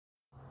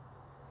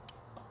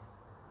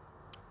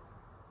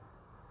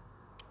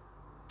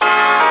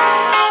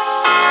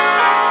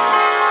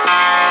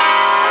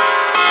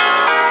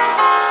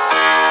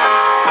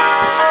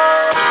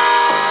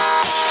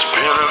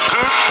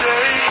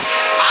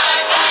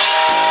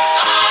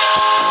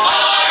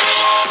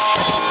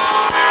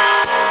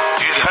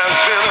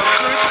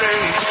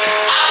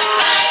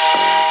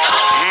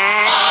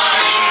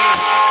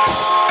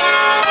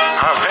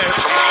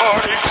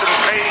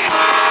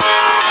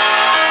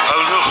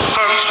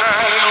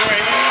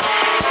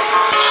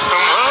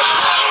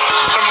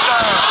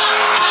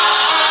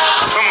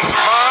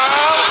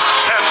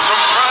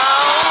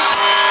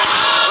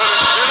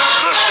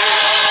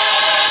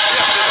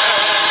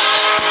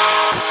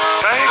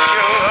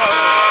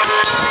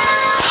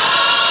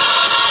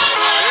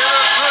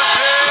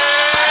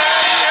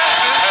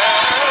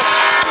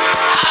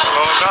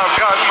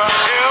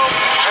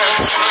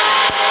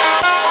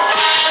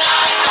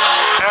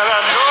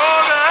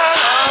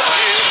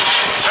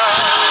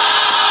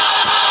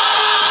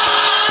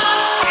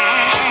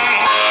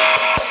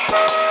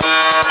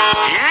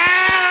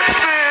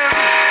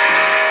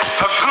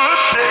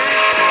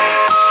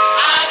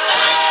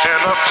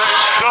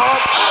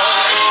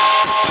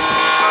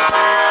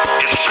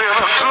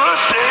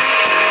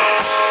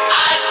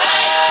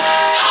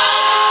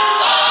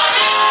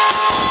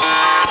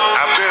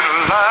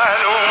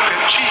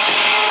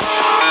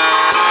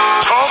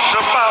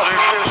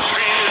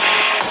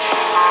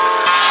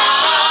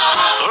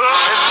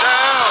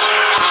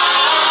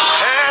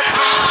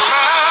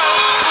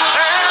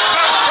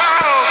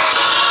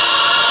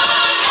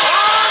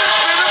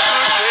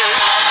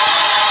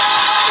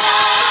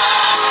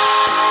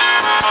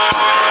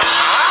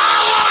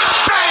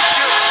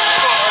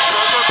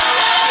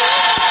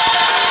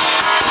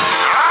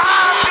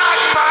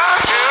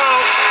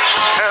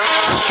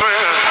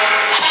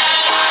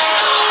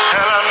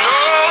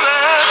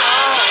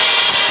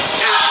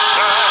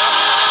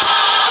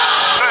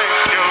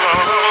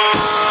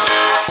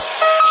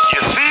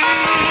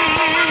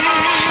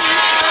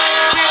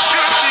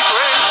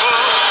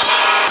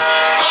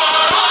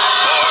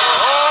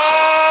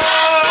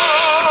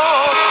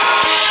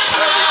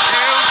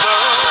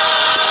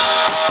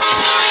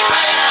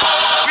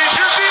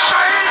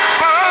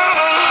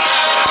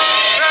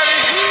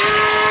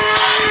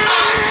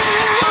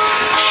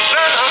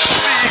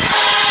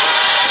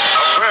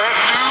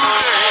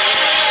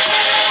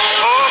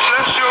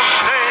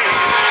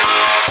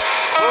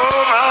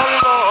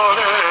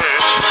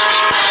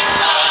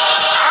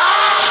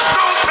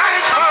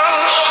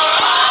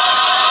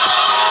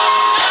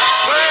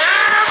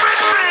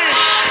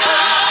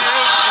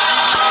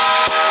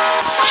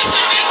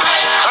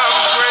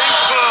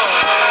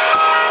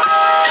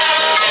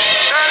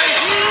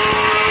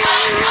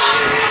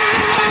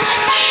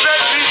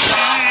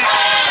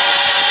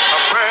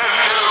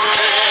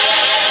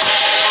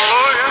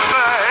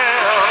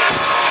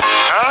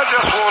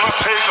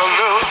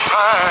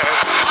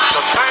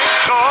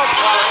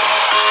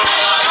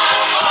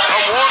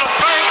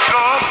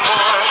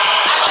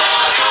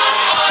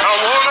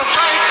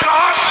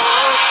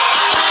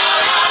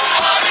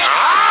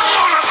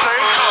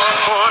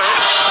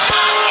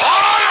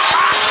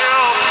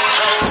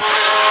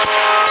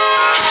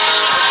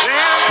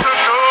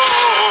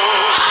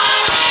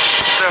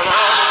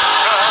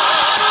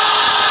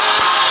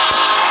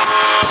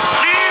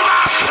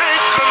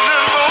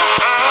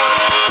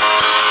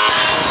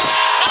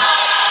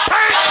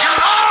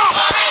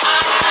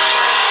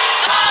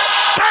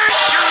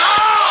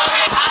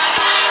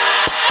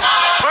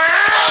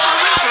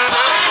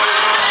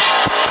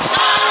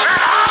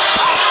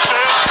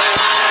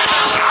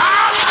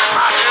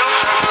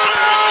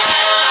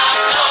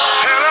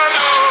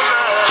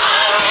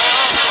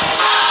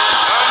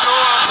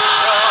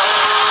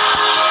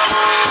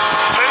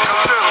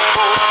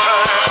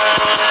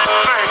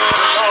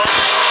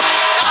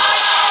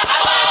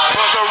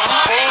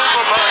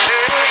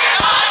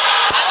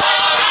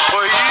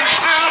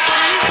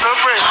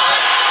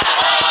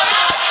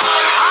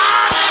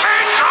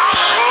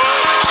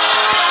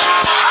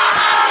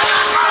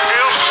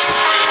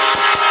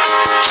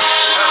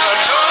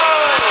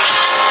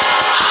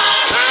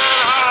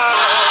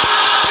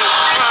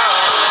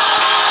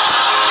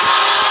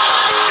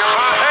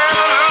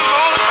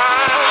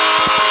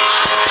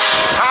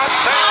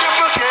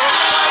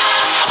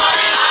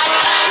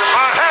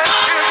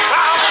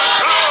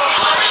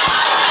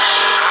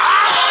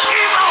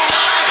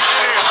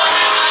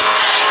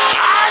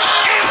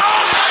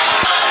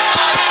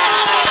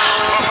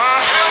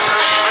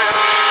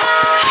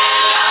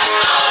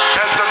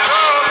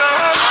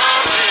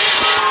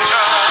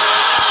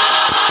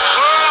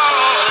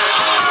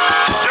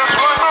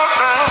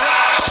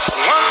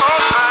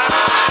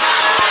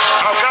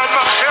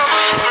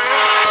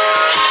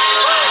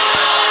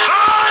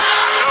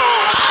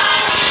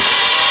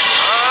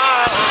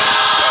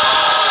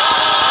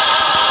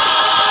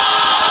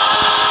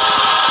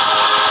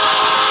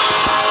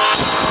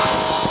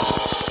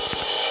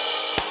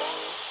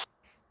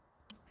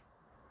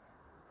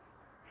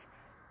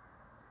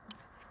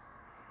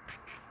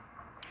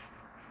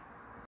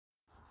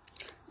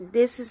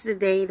This is the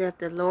day that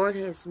the Lord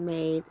has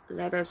made.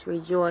 Let us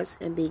rejoice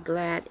and be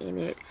glad in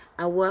it.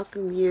 I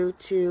welcome you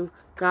to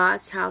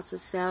God's House of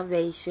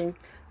Salvation.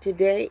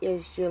 Today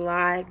is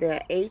July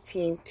the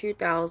 18th,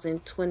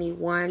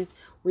 2021.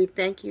 We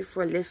thank you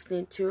for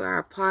listening to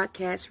our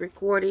podcast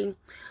recording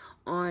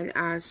on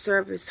our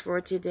service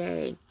for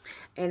today.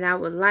 And I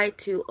would like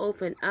to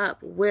open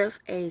up with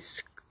a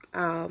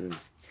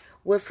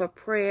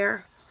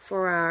prayer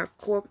for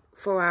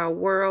our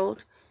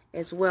world,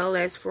 as well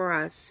as for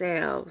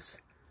ourselves.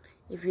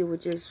 If you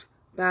would just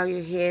bow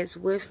your heads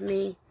with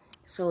me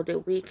so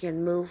that we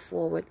can move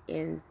forward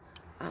in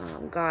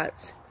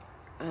God's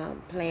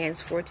plans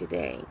for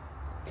today.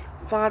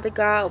 Father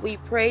God, we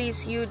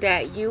praise you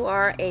that you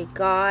are a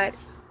God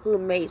who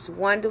makes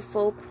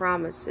wonderful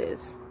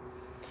promises.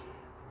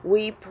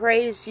 We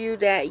praise you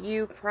that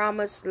you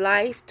promise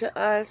life to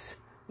us.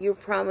 You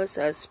promise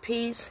us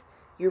peace.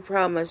 You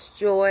promise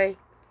joy.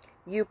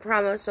 You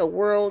promise a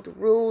world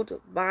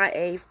ruled by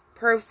a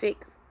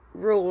perfect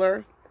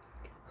ruler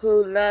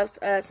who loves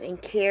us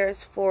and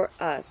cares for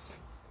us.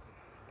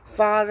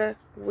 Father,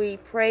 we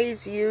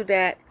praise you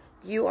that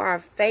you are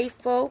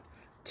faithful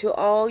to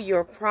all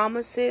your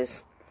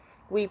promises.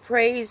 We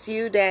praise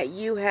you that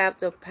you have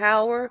the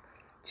power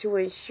to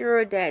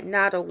ensure that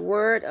not a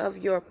word of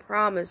your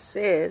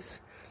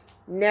promises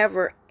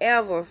never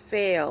ever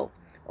fail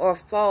or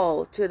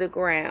fall to the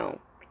ground.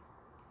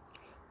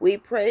 We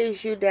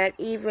praise you that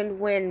even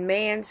when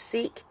man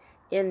seek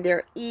in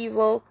their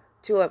evil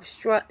to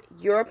obstruct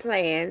your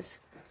plans,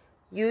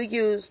 you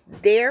use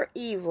their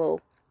evil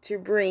to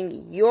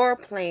bring your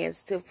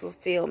plans to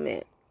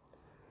fulfillment.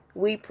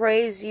 We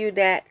praise you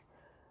that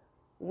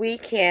we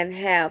can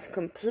have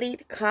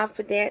complete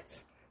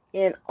confidence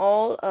in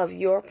all of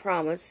your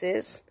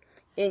promises,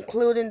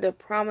 including the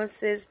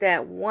promises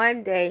that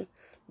one day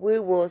we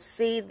will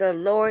see the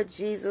Lord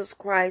Jesus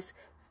Christ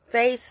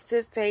face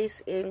to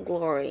face in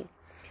glory.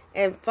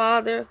 And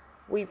Father,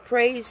 we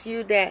praise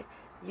you that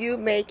you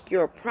make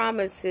your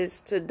promises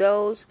to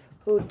those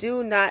who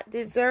do not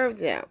deserve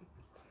them.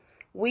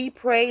 We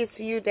praise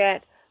you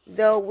that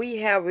though we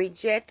have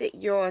rejected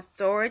your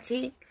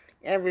authority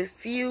and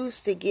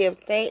refused to give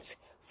thanks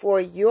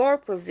for your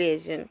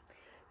provision,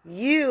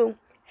 you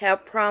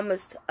have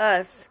promised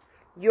us,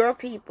 your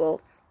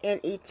people, an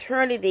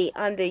eternity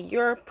under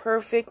your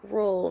perfect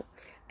rule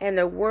and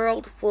a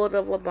world full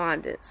of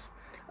abundance,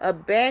 a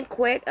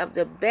banquet of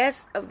the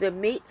best of the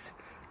meats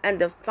and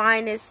the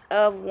finest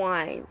of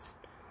wines.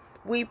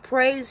 We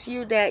praise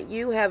you that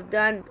you have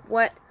done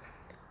what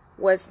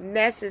was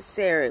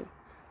necessary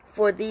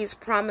for these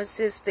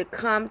promises to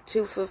come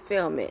to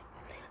fulfillment,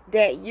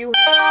 that you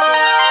have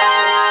sent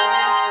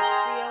your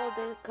Son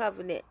to seal the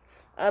covenant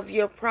of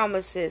your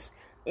promises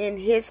in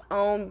his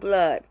own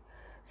blood,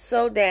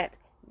 so that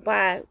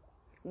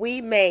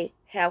we may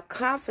have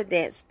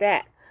confidence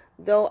that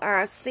though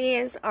our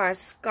sins are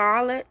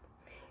scarlet,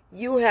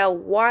 you have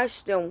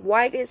washed them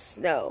white as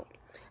snow.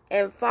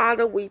 And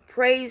Father, we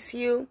praise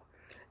you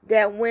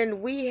that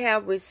when we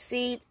have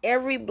received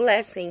every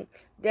blessing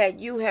that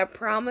you have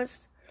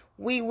promised,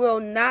 we will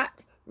not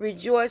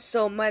rejoice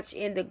so much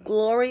in the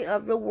glory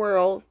of the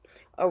world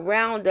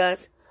around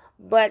us,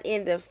 but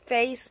in the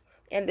face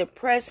and the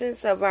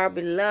presence of our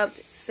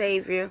beloved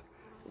Savior,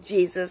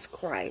 Jesus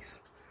Christ.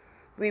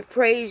 We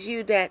praise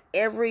you that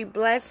every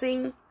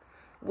blessing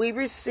we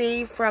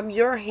receive from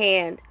your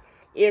hand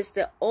is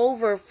the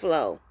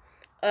overflow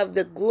of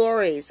the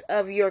glories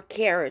of your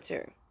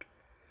character.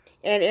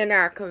 And in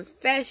our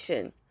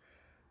confession,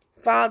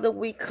 Father,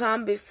 we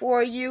come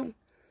before you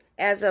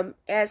as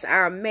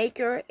our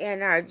maker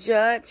and our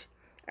judge,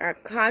 are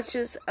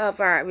conscious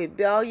of our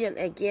rebellion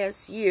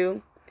against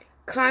you,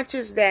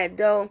 conscious that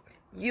though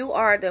you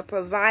are the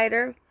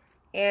provider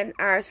and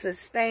our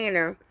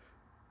sustainer,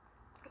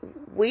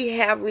 we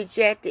have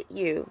rejected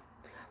you.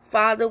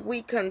 Father,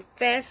 we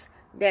confess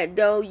that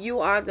though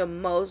you are the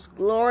most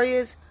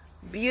glorious,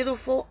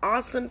 beautiful,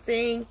 awesome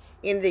thing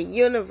in the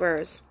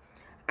universe,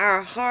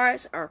 our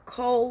hearts are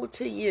cold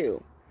to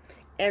you,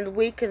 and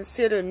we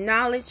consider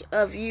knowledge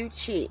of you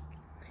cheap.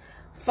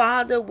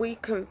 Father, we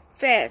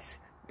confess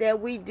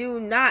that we do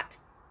not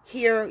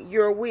hear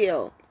your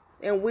will,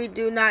 and we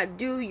do not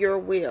do your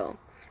will.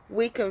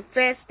 We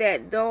confess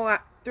that though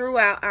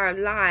throughout our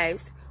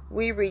lives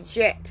we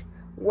reject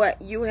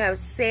what you have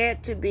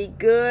said to be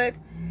good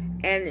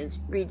and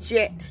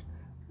reject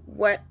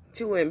what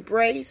to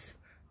embrace,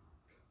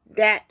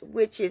 that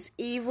which is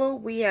evil,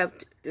 we have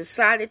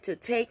decided to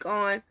take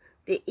on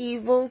the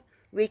evil.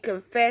 We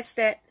confess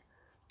that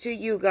to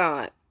you,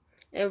 God.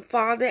 And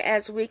Father,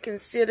 as we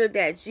consider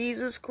that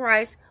Jesus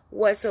Christ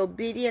was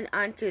obedient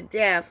unto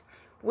death,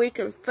 we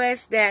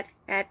confess that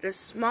at the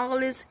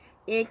smallest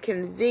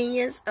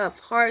inconvenience of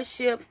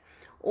hardship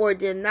or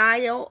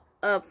denial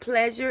of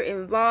pleasure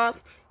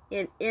involved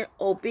in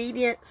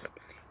obedience,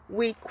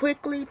 we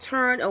quickly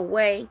turn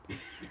away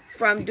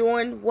from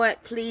doing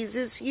what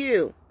pleases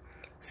you.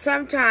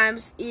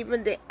 Sometimes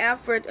even the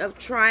effort of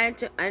trying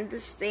to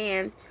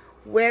understand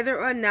whether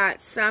or not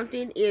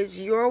something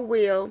is your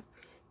will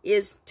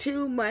is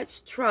too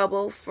much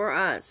trouble for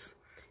us.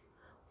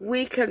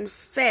 We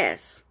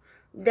confess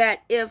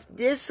that if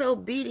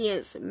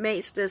disobedience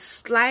makes the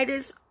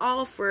slightest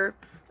offer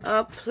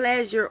of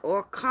pleasure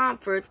or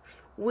comfort,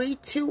 we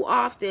too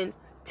often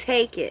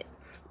take it,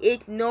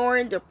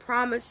 ignoring the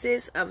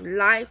promises of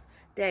life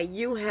that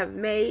you have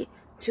made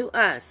to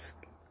us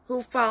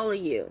who follow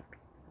you.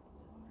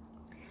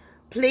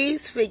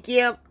 Please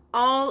forgive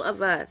all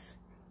of us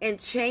and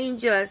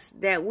change us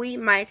that we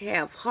might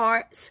have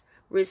hearts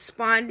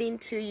responding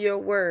to your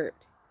word.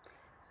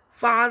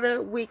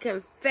 Father, we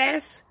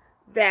confess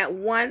that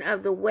one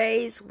of the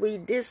ways we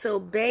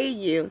disobey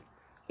you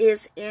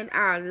is in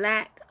our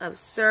lack of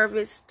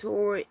service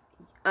toward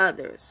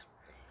others.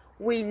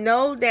 We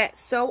know that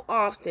so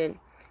often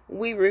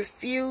we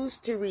refuse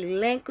to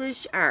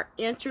relinquish our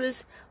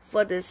interests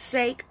for the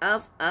sake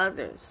of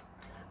others.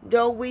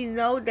 Though we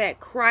know that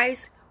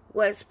Christ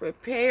was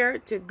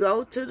prepared to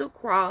go to the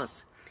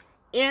cross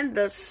in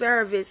the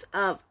service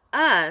of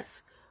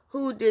us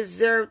who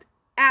deserved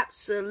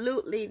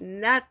absolutely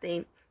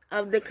nothing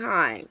of the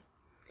kind.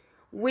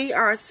 We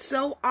are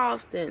so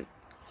often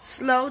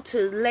slow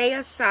to lay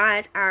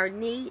aside our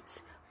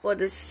needs for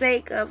the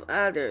sake of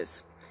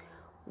others.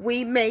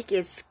 We make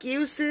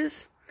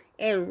excuses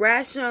and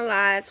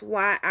rationalize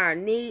why our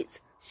needs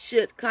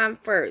should come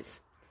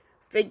first,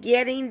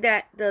 forgetting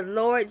that the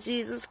Lord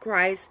Jesus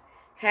Christ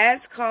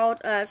has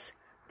called us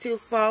to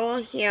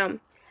follow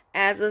him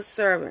as a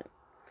servant.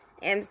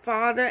 And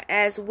Father,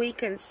 as we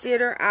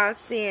consider our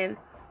sin,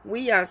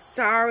 we are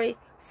sorry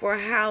for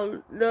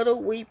how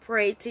little we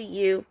pray to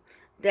you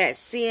that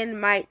sin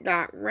might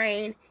not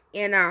reign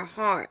in our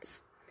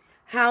hearts,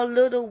 how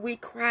little we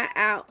cry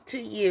out to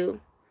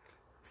you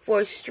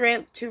for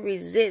strength to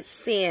resist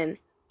sin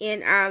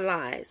in our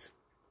lives.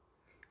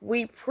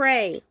 We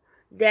pray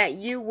that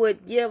you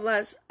would give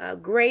us a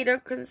greater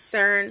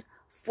concern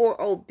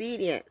for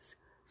obedience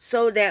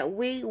so that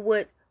we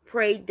would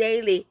pray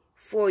daily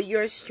for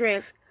your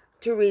strength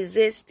to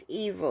resist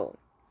evil.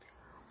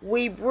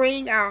 We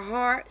bring our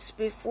hearts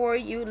before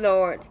you,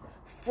 Lord,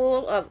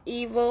 full of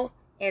evil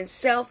and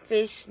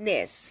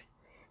selfishness.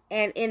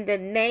 And in the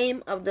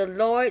name of the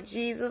Lord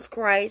Jesus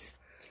Christ,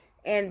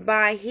 and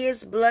by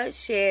his blood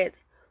shed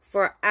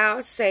for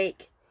our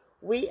sake,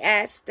 we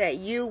ask that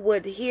you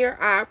would hear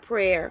our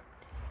prayer.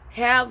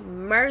 Have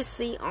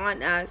mercy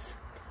on us,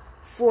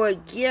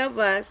 forgive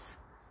us,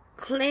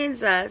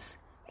 cleanse us,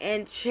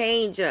 and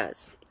change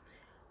us.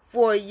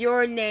 For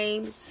your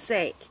name's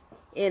sake.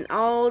 In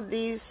all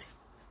these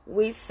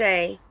we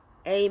say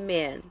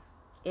amen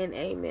and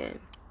amen.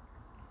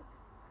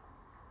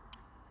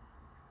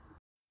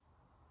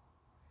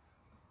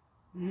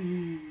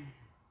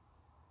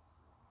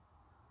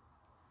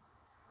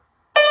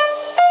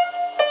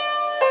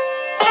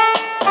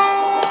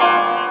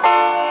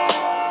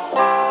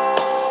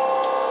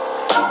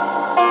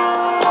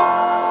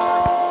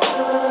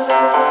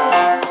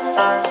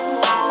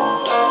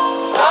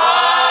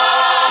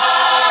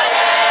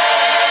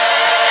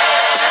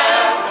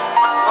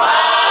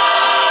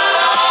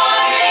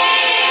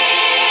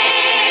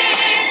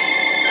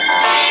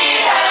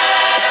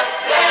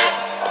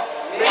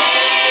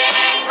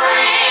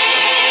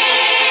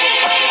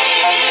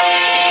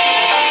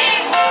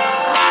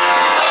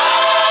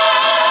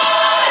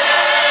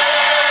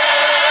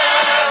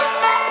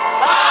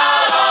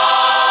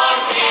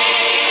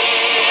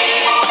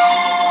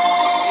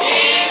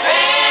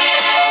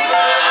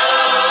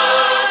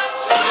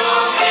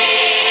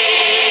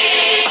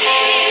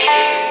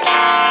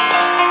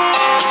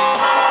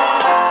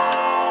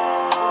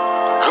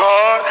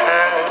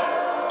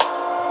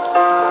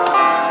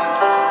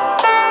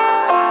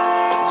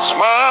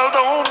 Smiled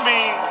on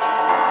me,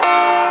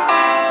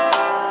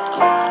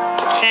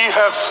 he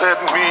has set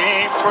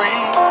me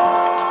free.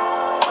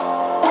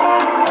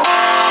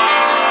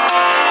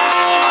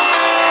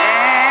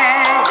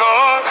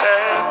 God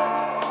has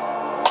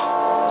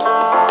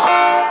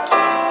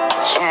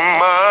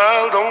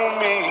smiled on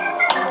me,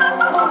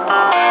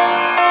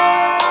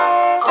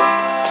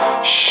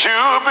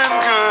 sure been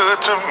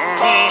good to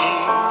me.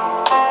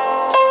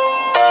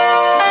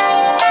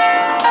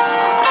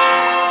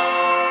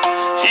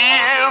 He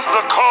is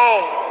the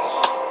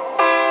cause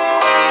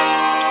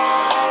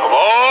of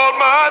all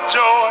my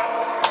joy.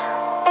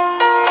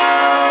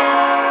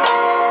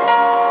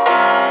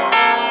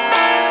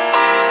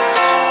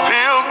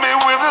 Fills me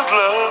with his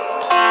love.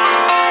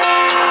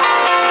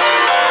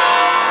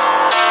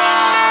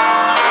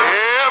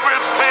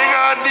 Everything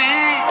I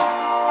need.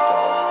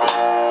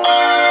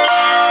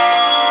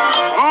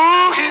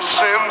 Ooh, he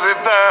sends it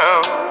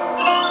down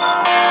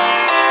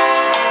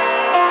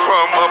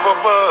from up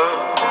above.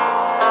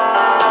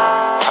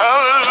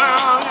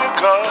 Hallelujah,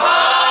 God.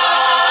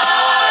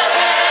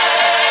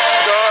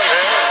 God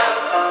has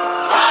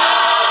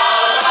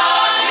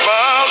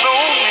smiled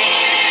on me.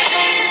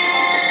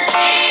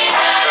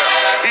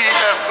 He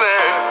has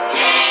said,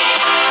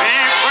 be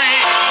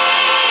free.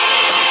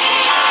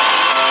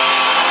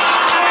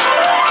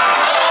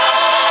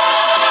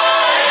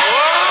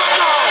 Oh,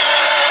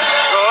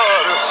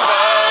 God has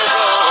smiled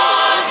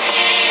on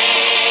me.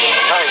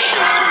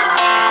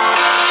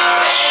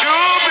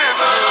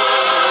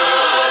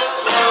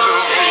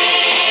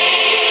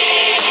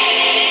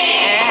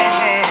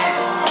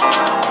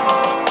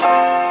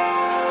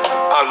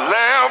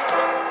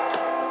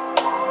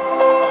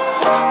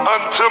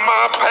 until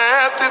my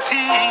path is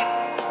He.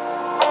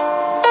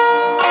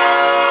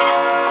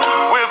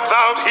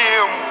 Without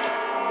Him,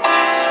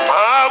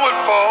 I would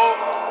fall.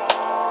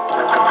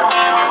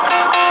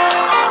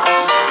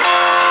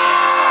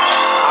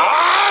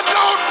 I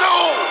don't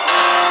know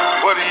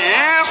what He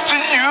is to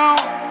you,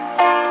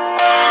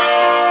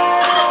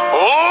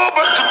 oh,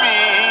 but to me,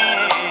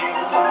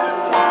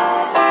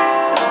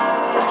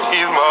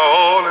 He's my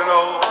all in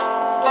all.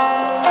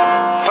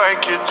 Thank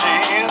you,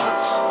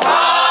 Jesus.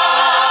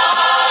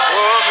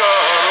 Oh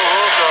God,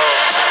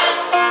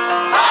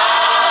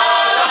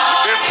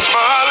 you've been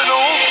smiling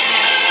on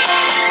me.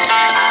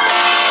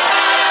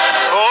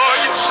 Oh,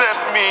 you set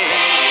me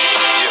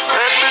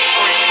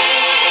free.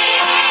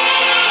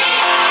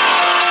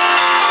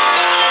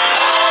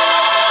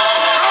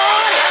 Oh,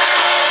 yeah,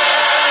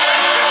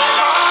 been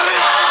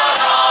smiling.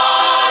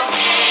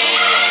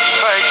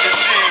 Thank you,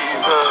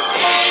 Jesus.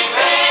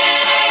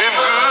 Been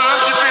good,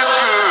 you've been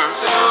good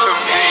to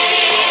me.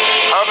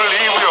 I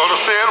believe we ought to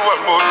say it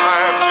one more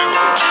time, too.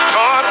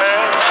 God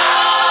has.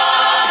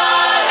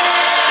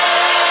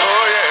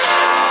 Oh, yeah.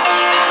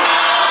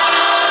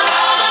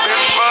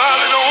 Been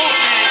smiling on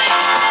me.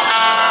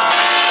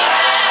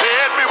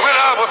 Fed me when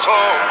I was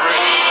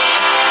hungry.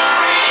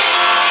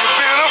 You've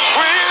been a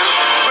friend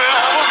when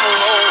I was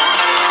alone.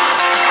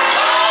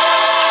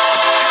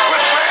 You put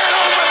bread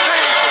on my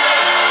table.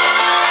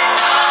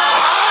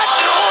 I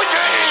know you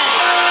ain't.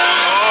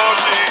 Oh,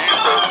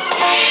 Jesus.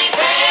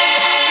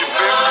 You've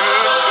been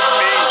good to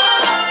me.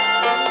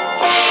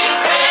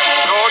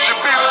 Lord,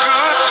 you've been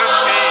good to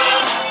me.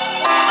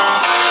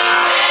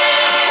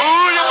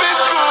 Ooh, you've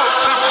been good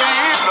to me,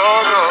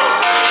 Lord.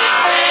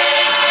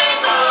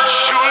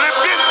 Surely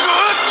been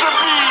good to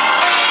me.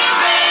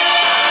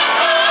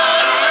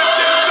 Surely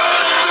been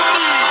good to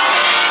me.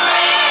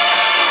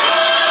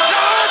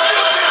 Lord,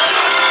 you've been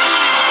good to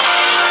me.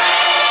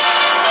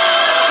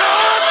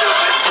 Lord, you've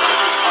been good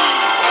to me.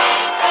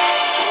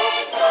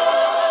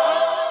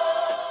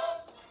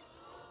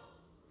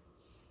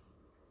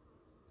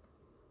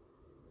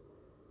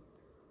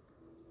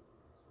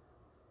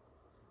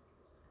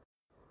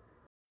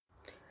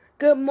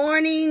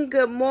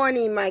 Good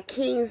morning, my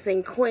kings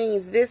and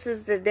queens. This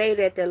is the day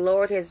that the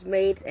Lord has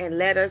made, and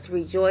let us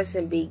rejoice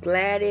and be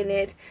glad in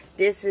it.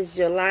 This is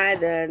July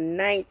the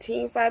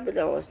 19th, I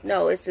believe.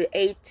 No, it's the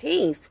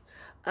 18th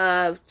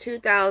of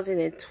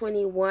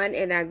 2021,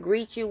 and I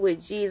greet you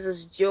with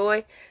Jesus'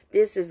 joy.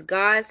 This is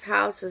God's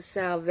house of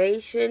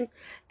salvation,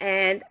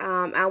 and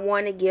I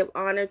want to give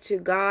honor to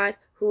God,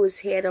 who is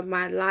head of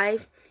my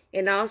life.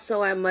 And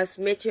also I must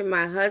mention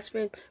my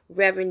husband,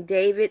 Reverend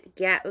David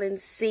Gatlin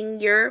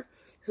Sr.,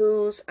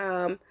 who's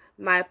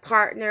my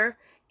partner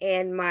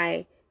and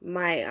my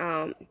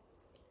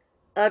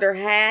other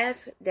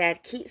half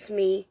that keeps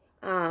me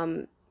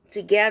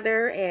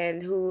together,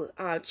 and who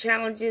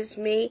challenges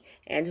me,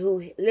 and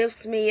who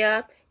lifts me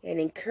up and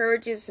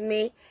encourages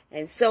me,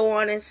 and so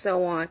on and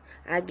so on.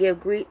 I give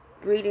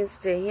greetings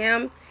to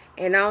him,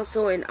 and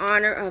also in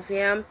honor of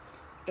him.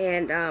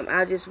 And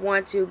I just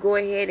want to go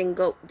ahead and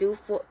go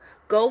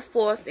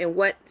forth in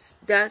what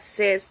thus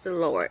says the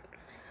Lord.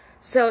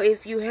 So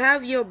if you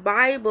have your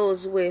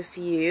Bibles with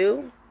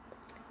you,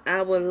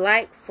 I would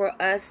like for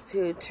us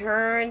to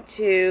turn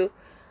to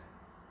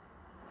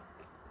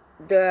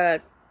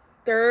the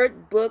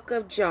third book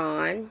of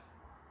John,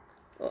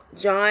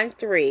 John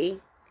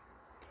 3,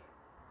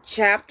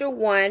 chapter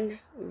 1,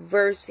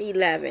 verse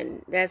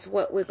 11. That's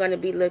what we're going to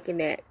be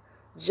looking at.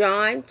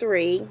 John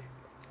 3,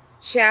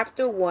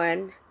 chapter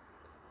 1,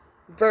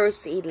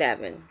 verse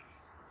 11.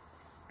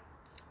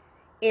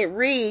 It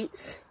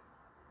reads,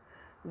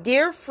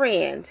 "Dear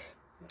friend,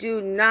 do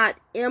not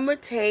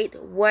imitate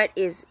what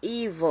is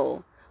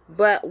evil,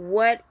 but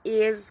what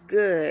is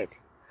good.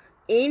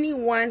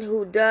 Anyone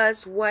who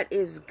does what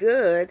is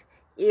good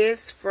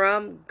is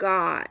from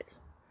God.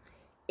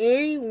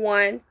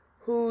 Anyone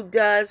who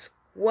does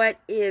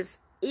what is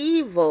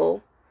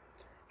evil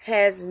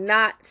has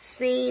not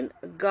seen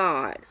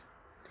God."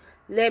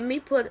 Let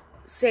me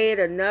say it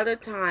another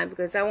time,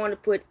 because I want to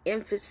put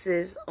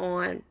emphasis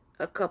on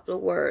a couple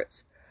of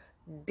words.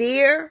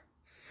 Dear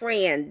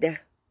friend,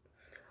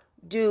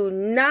 do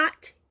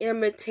not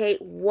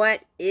imitate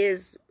what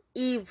is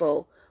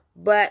evil,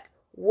 but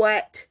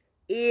what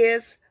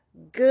is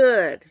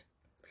good.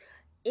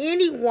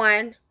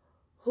 Anyone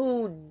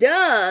who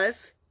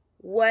does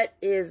what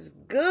is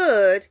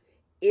good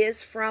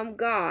is from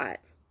God.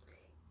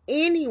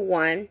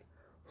 Anyone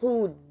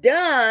who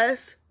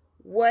does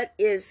what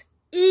is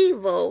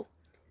evil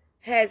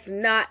has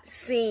not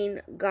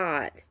seen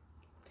God.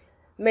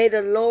 May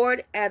the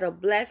Lord add a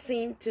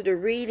blessing to the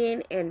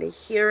reading and the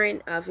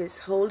hearing of his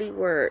holy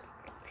word.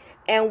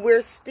 And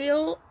we're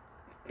still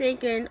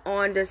thinking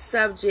on the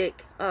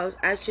subject of,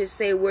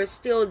 we're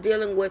still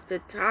dealing with the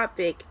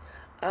topic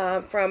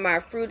from our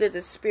Fruit of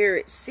the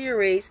Spirit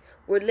series.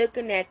 We're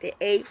looking at the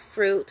 8th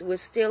fruit. We're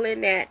still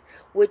in that,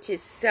 which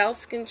is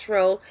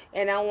self-control.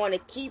 And I want to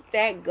keep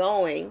that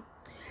going.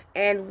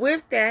 And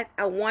with that,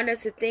 I want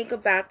us to think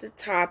about the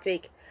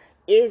topic,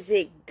 is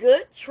it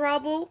good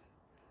trouble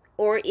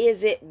or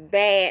is it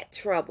bad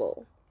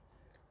trouble?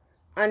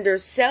 Under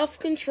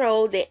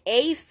self-control, the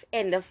eighth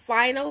and the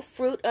final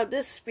fruit of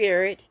the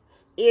Spirit,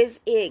 is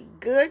it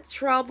good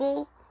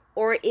trouble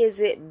or is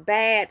it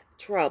bad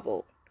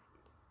trouble?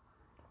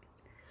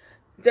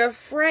 The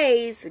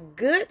phrase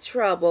good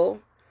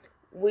trouble,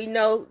 we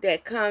know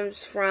that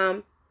comes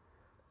from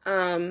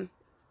what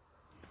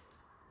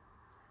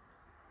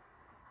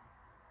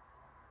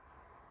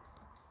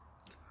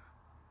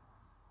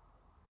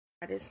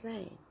his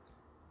name?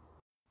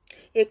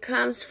 It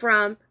comes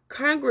from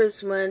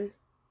Congressman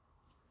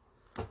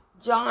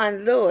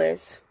John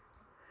Lewis,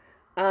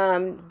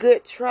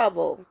 good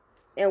trouble.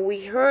 And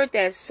we heard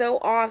that so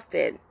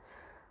often.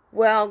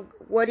 Well,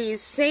 what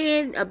he's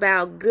saying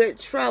about good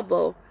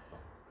trouble,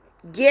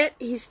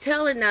 he's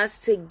telling us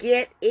to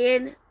get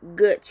in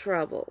good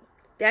trouble.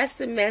 That's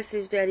the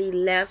message that he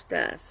left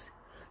us.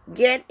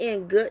 Get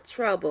in good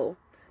trouble.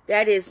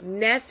 That is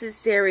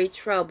necessary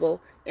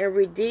trouble, and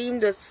redeem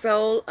the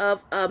soul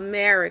of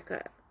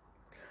America.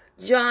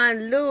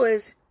 John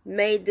Lewis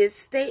made this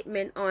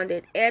statement on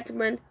the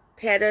Edmund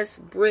Pettus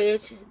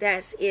Bridge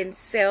that's in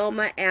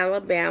Selma,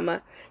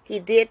 Alabama. He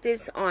did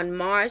this on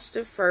March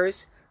the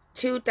 1st,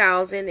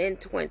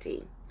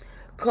 2020,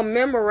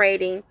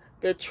 commemorating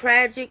the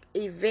tragic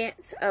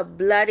events of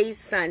Bloody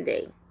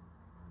Sunday.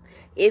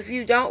 If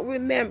you don't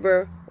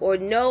remember or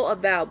know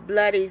about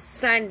Bloody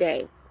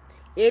Sunday,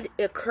 it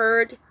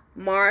occurred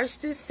March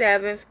the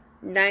 7th,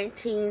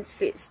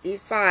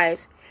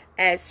 1965,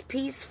 as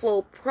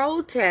peaceful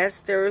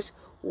protesters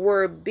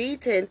were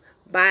beaten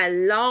by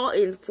law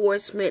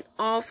enforcement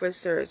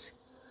officers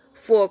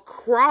for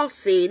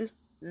crossing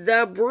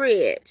the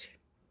bridge.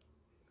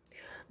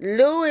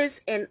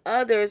 Lewis and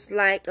others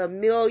like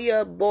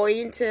Amelia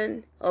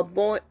Boynton,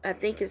 I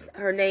think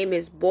her name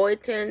is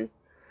Boynton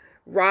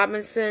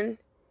Robinson,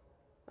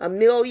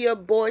 Amelia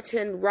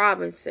Boynton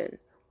Robinson,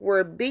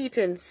 were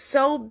beaten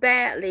so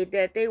badly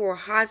that they were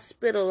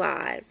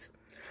hospitalized.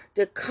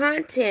 The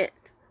context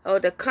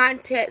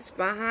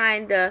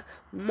behind the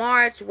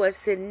march was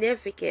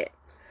significant.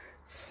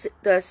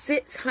 The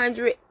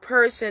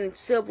 600-person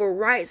civil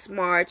rights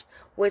march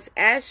was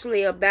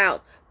actually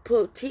about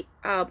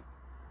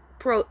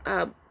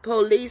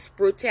police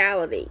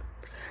brutality.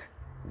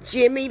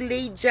 Jimmy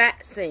Lee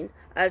Jackson,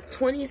 a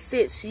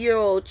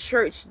 26-year-old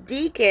church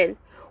deacon,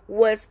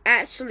 was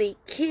actually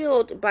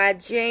killed by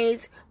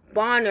James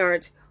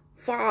Barnard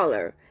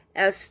Fowler,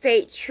 a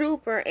state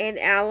trooper in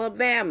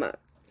Alabama.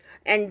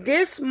 And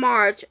this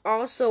march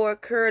also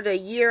occurred a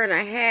year and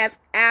a half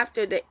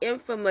after the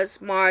infamous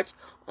March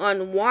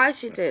on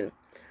Washington,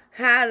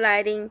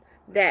 highlighting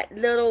that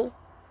little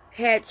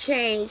had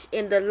changed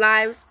in the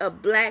lives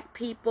of black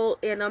people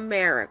in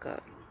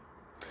America.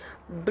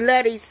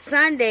 Bloody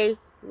Sunday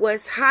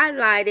was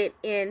highlighted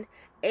in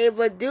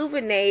Ava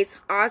DuVernay's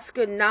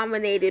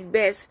Oscar-nominated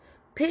Best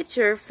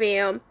Picture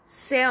film,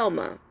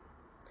 Selma.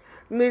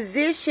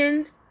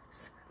 Musicians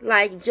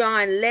like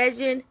John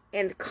Legend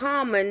and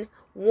Common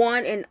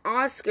won an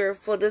Oscar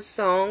for the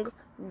song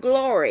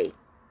Glory.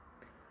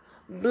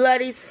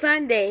 Bloody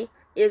Sunday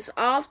is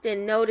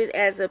often noted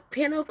as a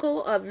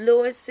pinnacle of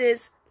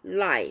Lewis's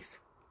life.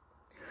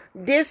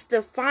 This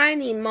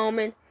defining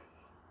moment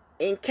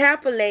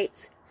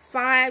encapsulates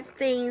 5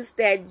 things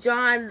that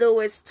John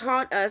Lewis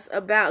taught us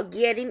about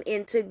getting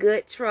into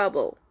good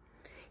trouble.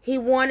 He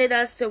wanted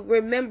us to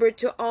remember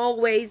to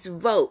always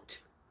vote.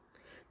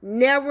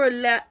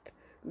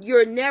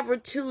 You're never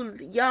too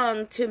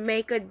young to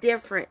make a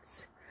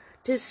difference,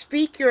 to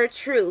speak your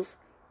truth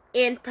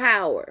in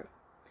power.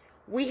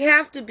 We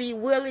have to be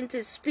willing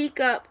to speak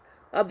up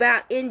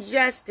about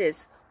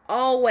injustice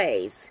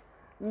always,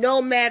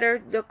 no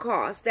matter the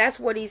cost. That's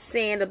what he's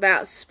saying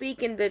about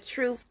speaking the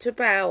truth to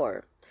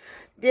power.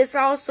 This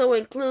also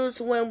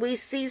includes when we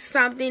see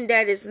something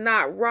that is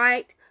not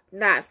right,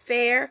 not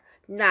fair,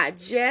 not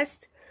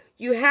just.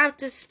 You have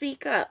to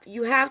speak up.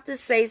 You have to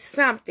say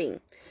something.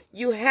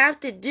 You have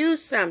to do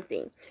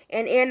something.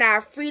 And in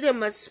our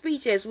freedom of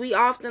speech, as we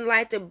often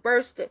like to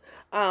boast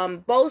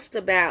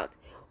about,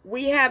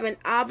 we have an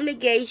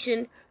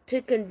obligation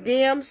to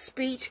condemn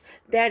speech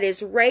that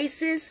is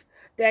racist,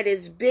 that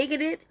is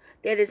bigoted,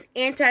 that is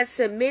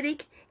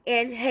anti-Semitic,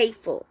 and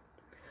hateful.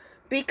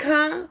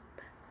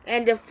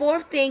 And the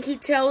 4th thing he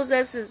tells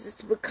us is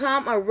to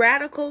become a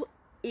radical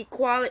a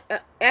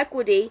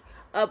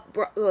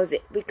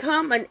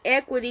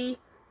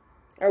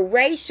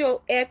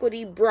racial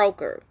equity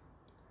broker.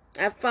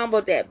 I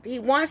fumbled that. He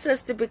wants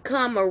us to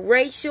become a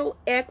racial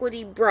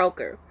equity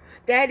broker.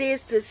 That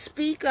is to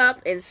speak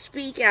up and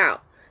speak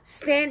out,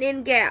 stand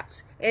in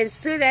gaps, and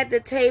sit at the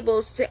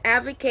tables to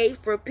advocate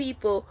for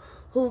people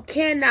who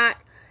cannot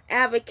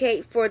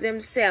advocate for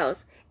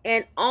themselves.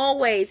 And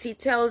always, he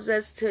tells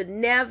us to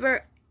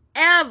never,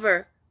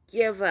 ever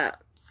give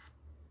up.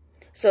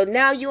 So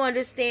now you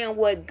understand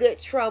what good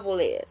trouble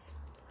is.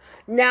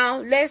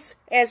 Now,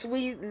 as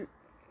we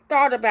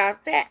thought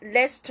about that,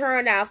 let's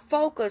turn our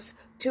focus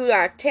to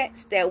our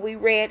text that we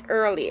read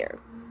earlier.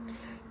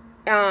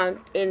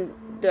 In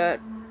the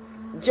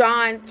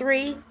John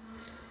 3,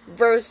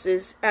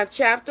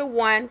 chapter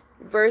 1,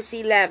 verse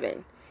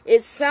 11.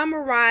 It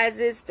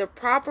summarizes the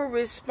proper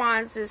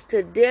responses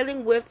to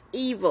dealing with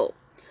evil,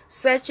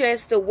 such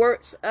as the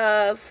works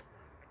of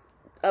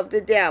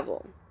the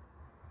devil.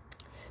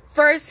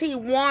 First, he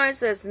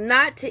warns us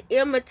not to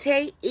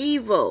imitate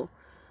evil,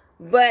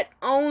 but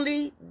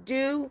only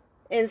do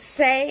and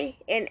say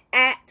and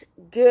act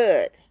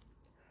good.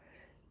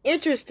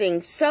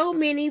 Interesting. So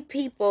many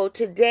people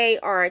today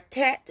are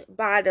attacked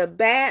by the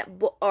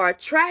bad, or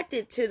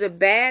attracted to the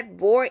bad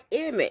boy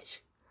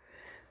image.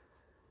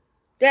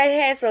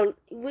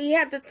 We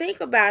have to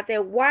think about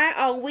that. Why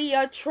are we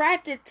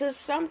attracted to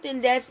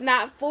something that's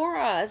not for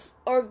us,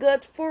 or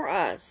good for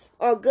us,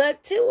 or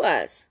good to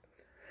us?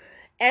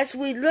 As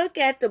we look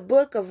at the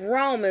book of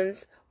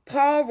Romans,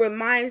 Paul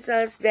reminds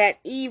us that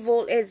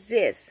evil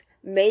exists.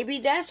 Maybe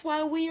that's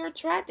why we are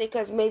attracted,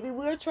 because maybe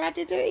we're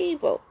attracted to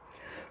evil.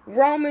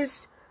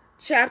 Romans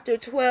chapter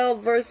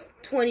 12, verse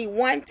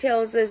 21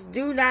 tells us,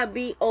 do not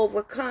be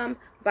overcome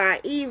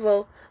by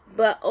evil,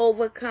 but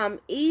overcome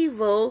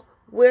evil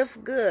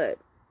with good.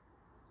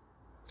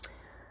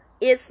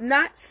 It's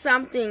not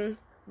something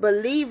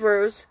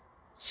believers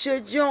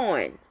should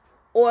join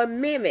or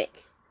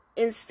mimic.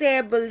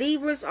 Instead,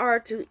 believers are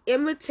to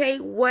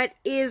imitate what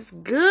is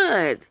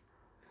good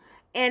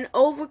and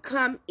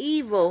overcome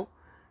evil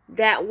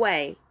that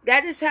way.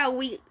 That is how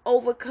we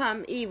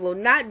overcome evil.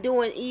 Not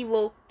doing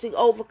evil to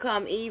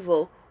overcome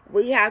evil.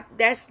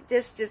 That's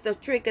just a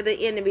trick of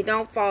the enemy.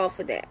 Don't fall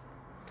for that.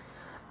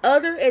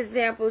 Other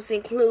examples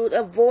include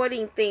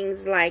avoiding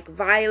things like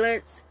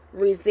violence,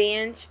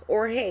 revenge,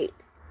 or hate.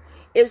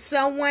 If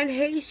someone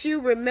hates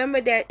you, remember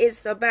that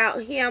it's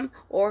about him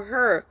or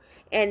her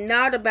and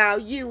not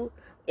about you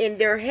in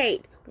their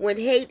hate when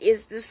hate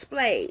is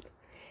displayed.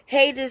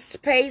 Hate is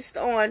based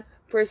on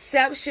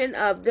perception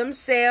of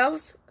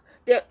themselves.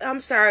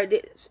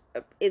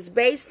 It's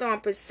based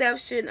on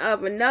perception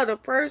of another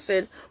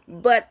person,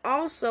 but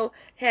also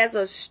has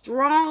a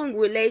strong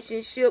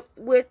relationship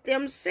with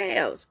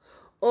themselves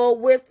or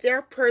with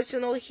their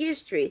personal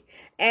history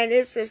and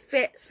its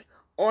effects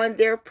on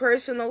their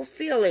personal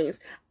feelings,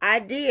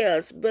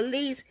 ideas,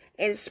 beliefs,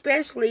 and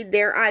especially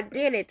their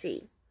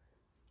identity.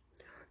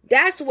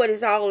 That's what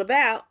it's all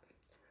about.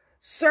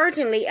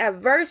 Certainly,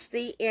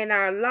 adversity in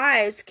our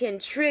lives can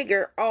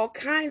trigger all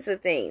kinds of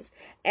things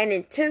and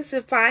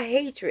intensify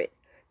hatred,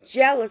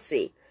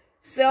 jealousy,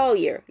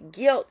 failure,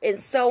 guilt, and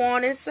so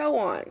on and so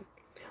on.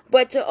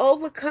 But to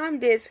overcome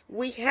this,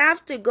 we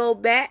have to go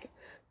back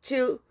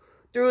through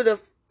the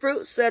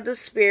fruits of the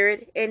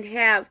Spirit and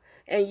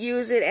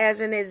use it as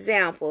an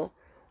example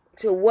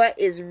to what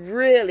is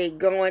really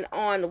going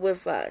on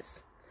with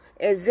us.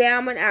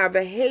 Examine our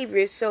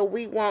behavior so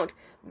we won't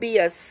be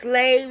a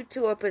slave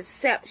to a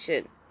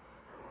perception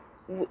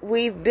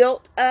we've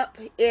built up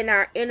in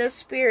our inner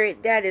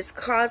spirit that is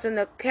causing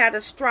a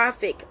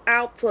catastrophic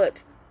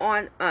output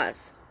on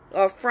us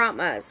or from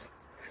us.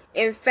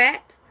 In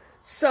fact,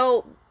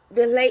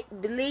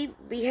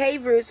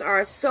 behaviors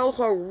are so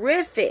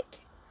horrific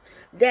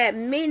that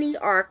many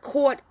are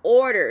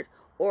court-ordered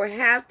or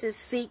have to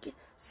seek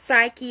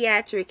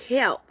psychiatric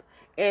help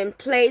and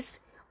placed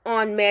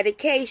on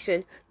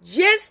medication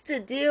just to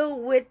deal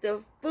with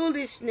the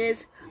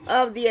foolishness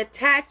of the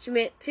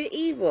attachment to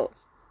evil.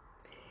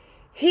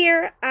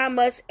 Here, I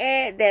must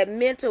add that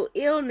mental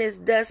illness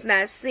does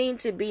not seem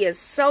to be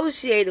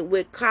associated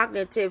with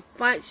cognitive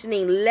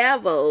functioning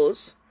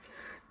levels.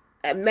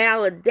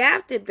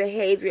 Maladaptive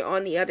behavior,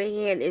 on the other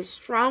hand, is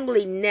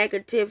strongly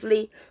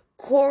negatively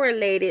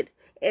correlated,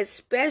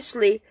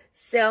 especially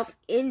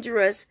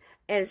self-injurious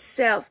and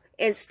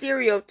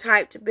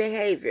stereotyped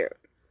behavior.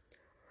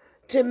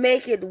 To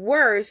make it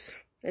worse,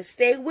 and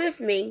stay with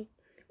me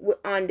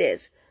on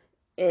this,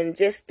 and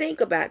just think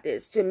about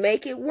this. To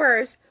make it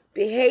worse,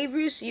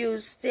 behaviors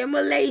use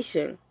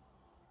stimulation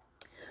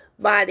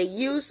by the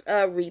use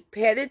of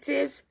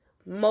repetitive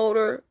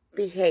motor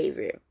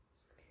behavior.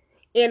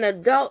 In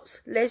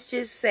adults, let's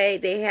just say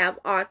they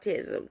have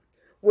autism.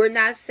 We're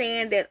not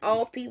saying that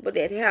all people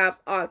that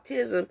have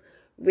autism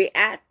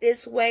react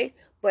this way,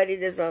 but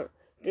there's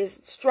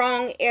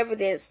strong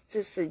evidence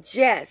to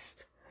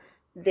suggest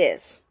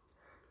this.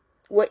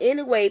 Well,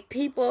 anyway,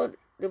 people,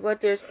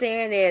 what they're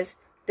saying is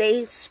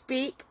they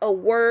speak a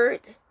word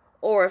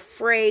or a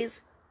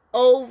phrase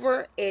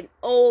over and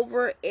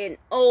over and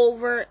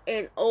over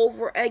and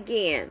over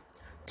again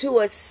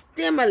to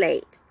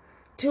stimulate,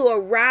 to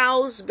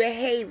arouse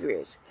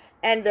behaviors,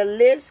 and the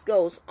list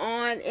goes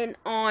on and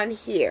on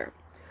here.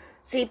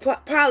 See,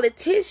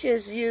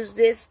 politicians use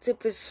this to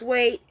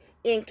persuade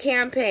in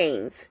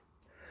campaigns.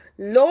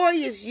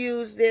 Lawyers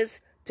use this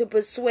to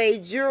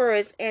persuade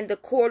jurors in the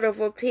court of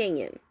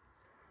opinion.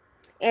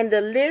 And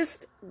the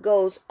list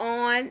goes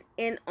on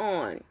and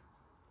on.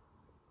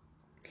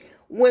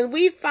 When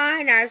we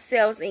find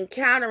ourselves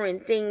encountering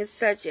things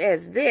such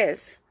as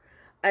this,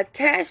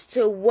 attached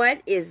to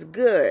what is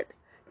good,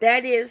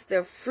 that is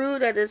the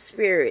fruit of the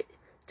Spirit,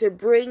 to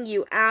bring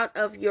you out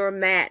of your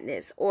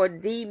madness or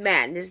the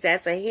madness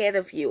that's ahead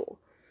of you.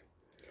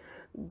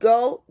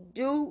 Go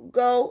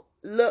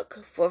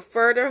look for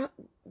further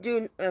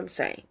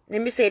let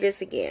me say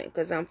this again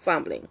because I'm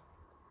fumbling.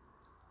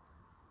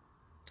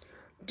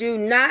 Do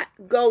not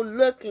go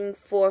looking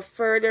for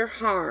further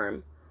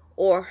harm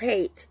or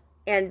hate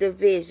and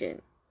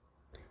division.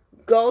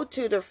 Go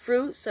to the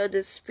fruits of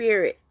the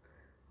Spirit.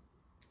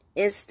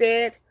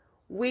 Instead,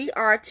 we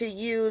are to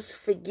use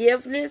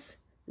forgiveness,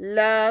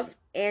 love,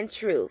 and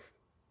truth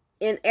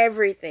in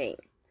everything.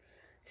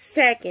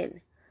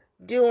 Second,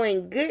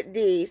 doing good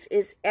deeds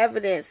is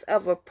evidence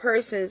of a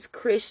person's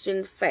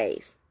Christian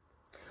faith.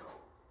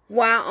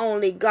 While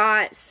only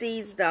God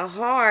sees the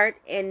heart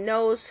and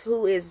knows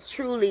who is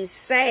truly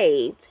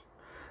saved,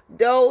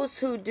 those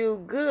who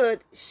do good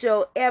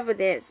show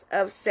evidence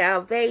of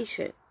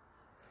salvation.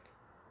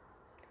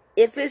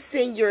 If it's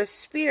in your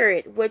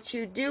spirit, what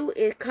you do,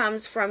 it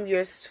comes from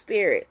your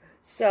spirit.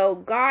 So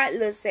God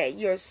looks at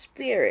your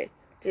spirit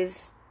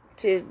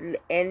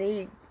and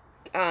He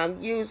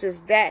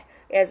uses that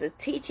as a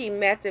teaching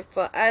method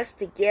for us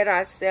to get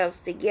ourselves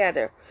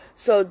together.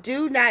 So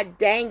do not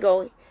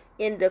dangle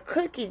in the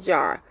cookie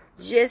jar.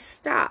 Just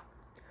stop.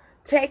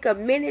 Take a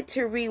minute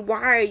to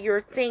rewire your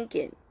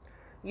thinking.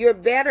 You're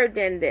better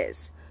than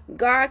this.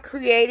 God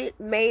created,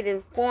 made,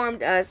 and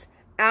formed us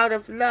out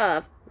of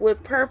love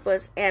with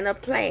purpose and a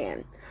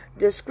plan.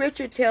 The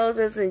scripture tells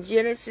us in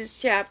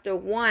Genesis chapter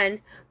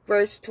 1,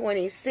 verse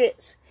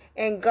 26,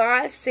 and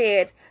God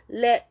said,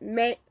 let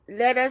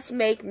us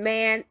make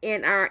man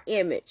in our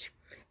image,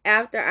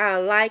 after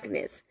our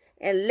likeness,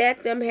 and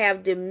let them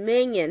have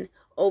dominion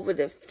over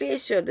the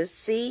fish of the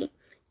sea,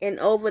 and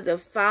over the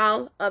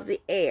fowl of the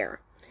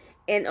air,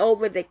 and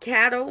over the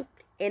cattle,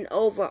 and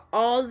over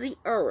all the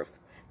earth,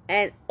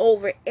 and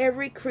over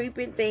every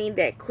creeping thing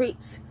that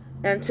creeps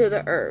unto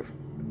the earth.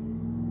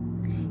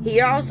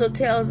 He also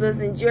tells us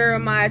in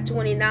Jeremiah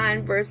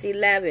 29, verse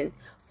 11,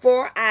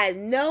 for I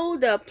know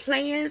the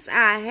plans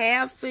I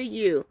have for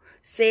you,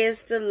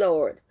 says the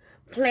Lord,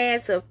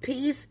 plans of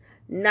peace,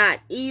 not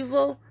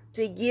evil,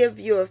 to give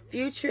you a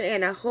future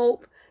and a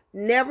hope.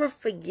 Never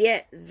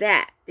forget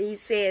that. He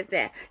said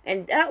that.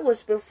 And that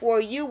was before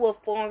you were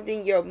formed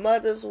in your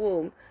mother's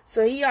womb.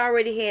 So He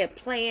already had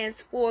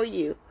plans for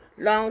you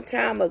long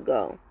time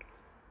ago.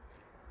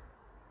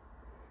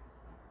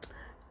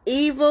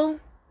 Evil,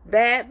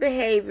 bad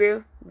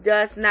behavior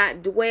does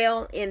not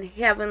dwell in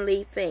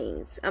heavenly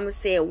things. I'm going to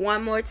say it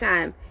one more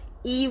time.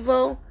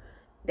 Evil,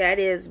 that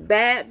is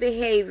bad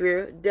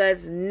behavior,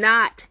 does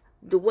not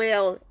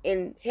dwell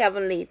in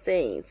heavenly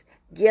things.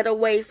 Get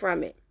away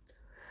from it.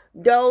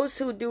 Those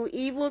who do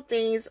evil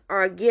things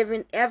are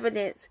given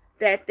evidence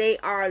that they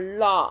are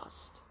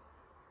lost.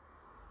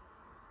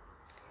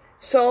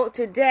 So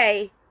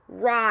today,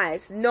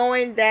 rise,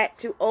 knowing that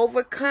to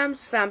overcome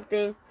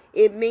something,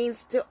 it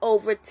means to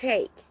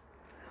overtake.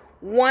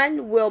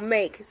 One will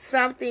make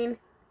something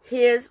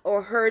his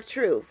or her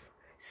truth.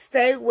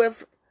 Stay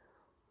with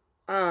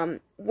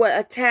what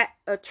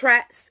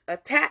attaches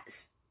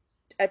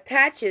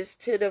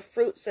to the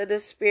fruits of the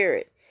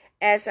Spirit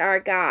as our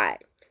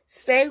guide.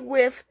 Stay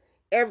with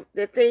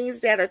the things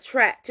that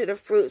attract to the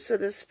fruits of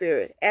the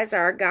Spirit as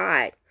our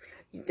guide.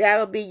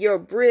 That'll be your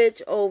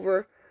bridge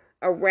over,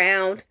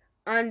 around,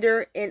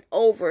 under, and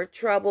over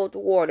troubled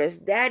waters.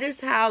 That is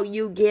how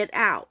you get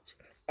out,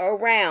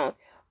 around,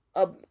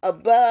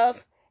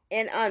 above,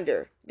 and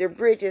under the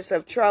bridges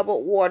of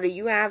troubled water.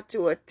 You have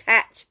to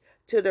attach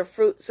to the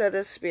fruits of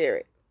the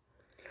Spirit.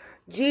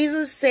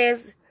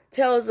 Jesus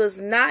tells us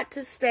not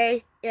to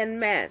stay in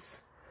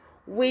mess.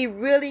 We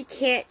really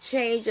can't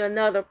change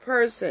another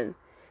person.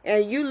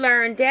 And you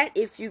learn that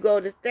if you go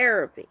to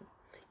therapy.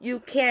 You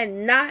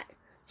cannot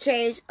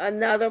change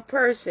another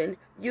person.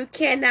 You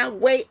cannot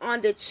wait on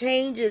the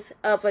changes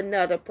of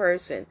another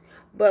person.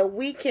 But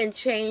we can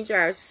change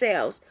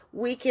ourselves.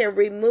 We can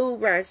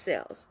remove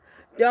ourselves.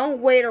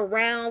 Don't wait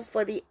around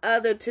for the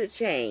other to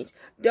change.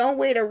 Don't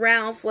wait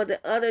around for the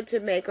other to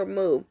make a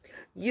move.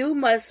 You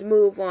must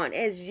move on,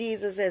 as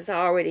Jesus has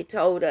already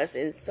told us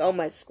in so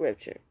much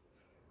scripture.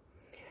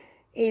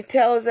 He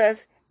tells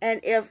us, and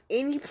if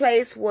any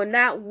place will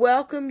not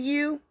welcome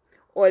you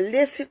or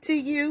listen to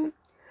you,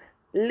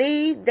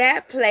 leave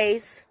that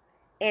place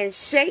and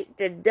shake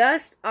the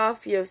dust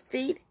off your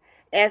feet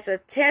as a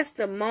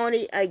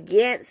testimony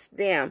against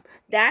them.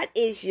 That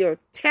is your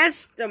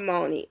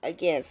testimony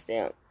against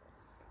them.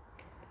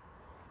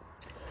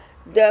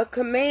 The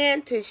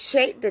command to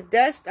shake the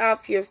dust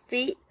off your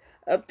feet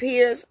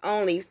appears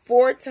only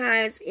 4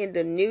 times in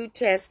the New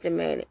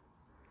Testament.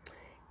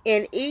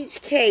 In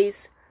each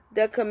case,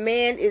 the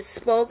command is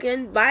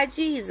spoken by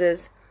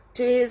Jesus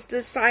to His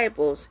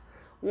disciples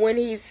when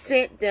He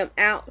sent them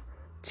out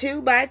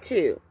 2 by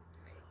 2.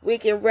 We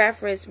can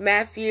reference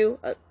Matthew,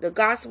 the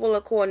Gospel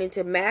according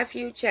to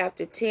Matthew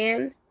chapter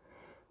 10,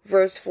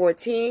 verse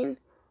 14.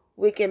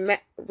 We can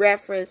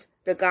reference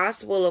the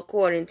Gospel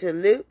according to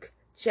Luke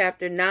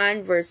chapter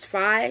 9, verse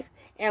 5.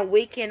 And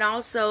we can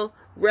also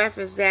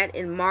reference that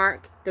in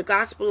Mark, the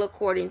Gospel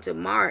according to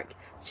Mark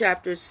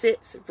chapter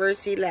 6,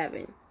 verse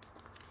 11.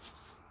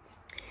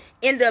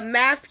 In the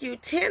Matthew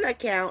 10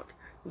 account,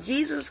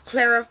 Jesus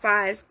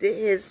clarifies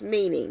His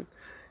meaning.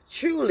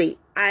 Truly,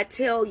 I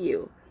tell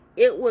you,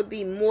 it would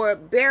be more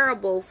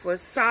bearable for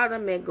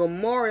Sodom and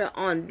Gomorrah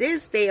on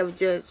this day of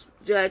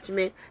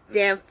judgment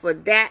than for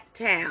that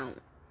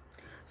town.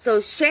 So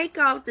shake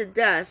off the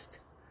dust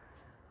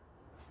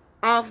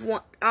off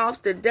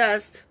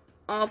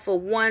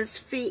of one's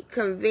feet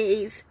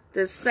conveys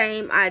the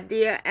same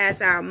idea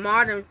as our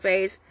modern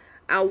phrase,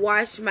 I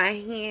wash my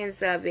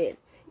hands of it.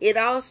 It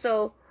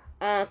also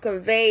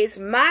conveys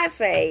my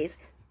phrase,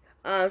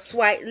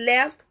 swipe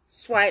left,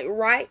 swipe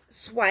right,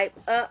 swipe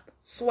up,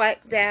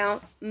 swipe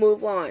down,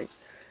 move on.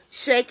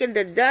 Shaking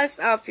the dust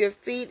off your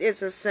feet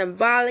is a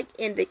symbolic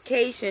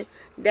indication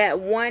that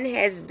one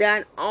has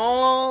done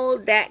all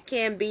that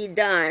can be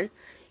done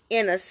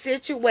in a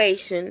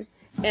situation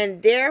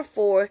and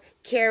therefore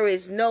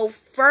carries no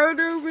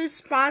further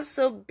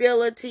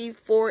responsibility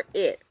for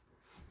it.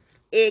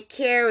 It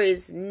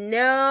carries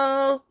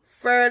no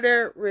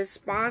further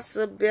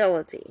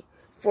responsibility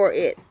for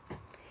it.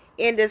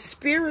 In the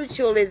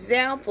spiritual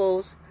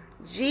examples,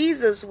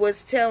 Jesus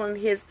was telling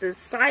his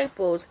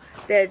disciples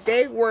that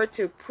they were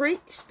to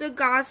preach the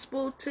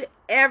gospel to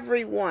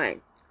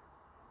everyone.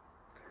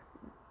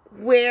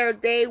 Where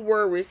they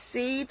were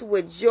received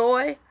with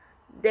joy,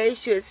 they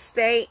should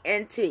stay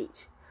and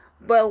teach.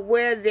 But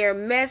where their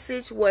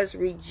message was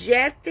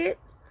rejected,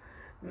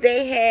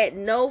 they had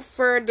no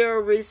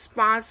further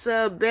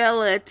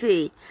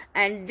responsibility.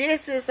 And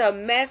this is a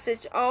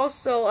message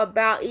also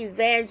about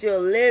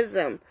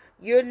evangelism.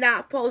 You're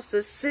not supposed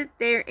to sit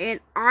there and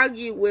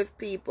argue with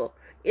people.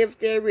 If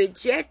they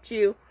reject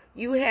you,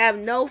 you have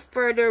no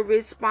further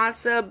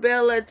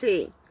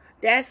responsibility.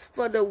 That's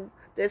for the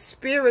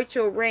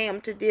spiritual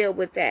realm to deal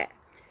with that.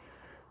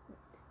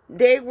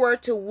 They were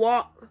free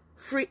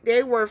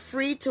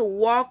to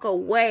walk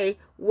away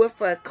with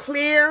a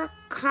clear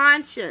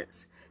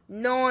conscience,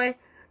 knowing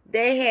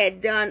they had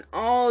done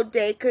all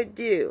they could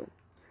do.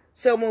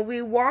 So when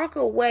we walk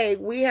away,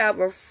 we have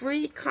a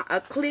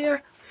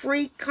clear,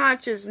 free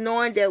conscience,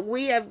 knowing that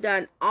we have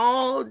done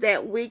all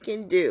that we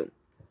can do.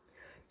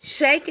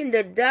 Shaking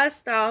the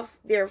dust off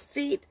their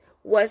feet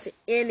was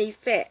in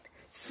effect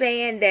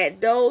saying that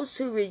those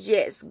who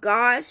reject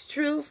God's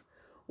truth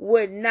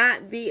would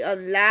not be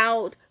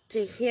allowed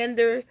to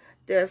hinder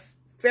the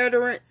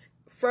furtherance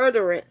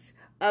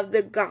of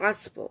the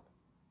gospel.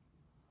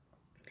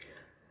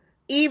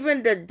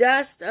 Even the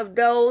dust of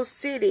those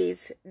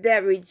cities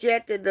that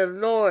rejected the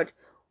Lord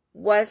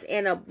was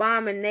an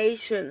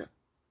abomination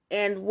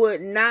and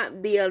would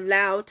not be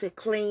allowed to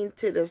cling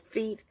to the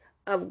feet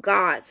of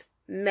God's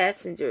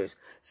messengers.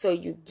 So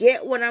you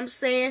get what I'm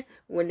saying?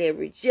 When they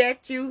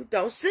reject you,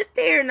 don't sit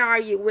there and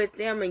argue with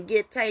them and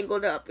get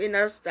tangled up in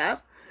their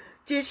stuff.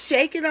 Just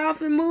shake it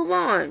off and move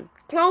on.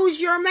 Close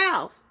your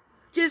mouth.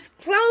 Just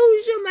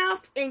close your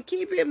mouth and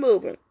keep it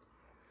moving.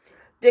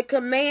 The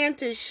command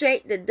to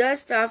shake the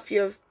dust off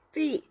your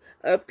feet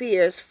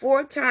appears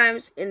 4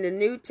 times in the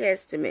New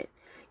Testament.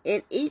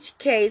 In each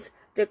case,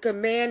 the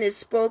command is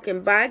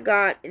spoken by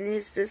God and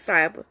his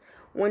disciples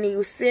when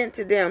he sent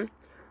them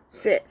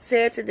 2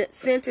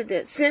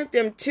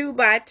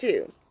 by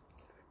 2.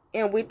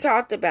 And we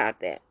talked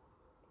about that.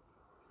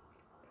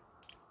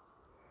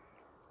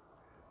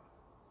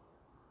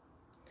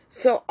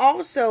 So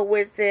also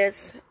with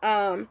this,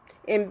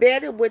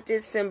 embedded with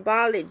this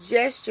symbolic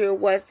gesture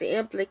was the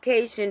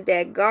implication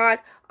that God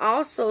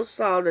also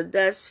saw the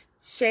dust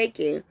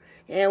shaking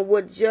and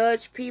would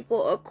judge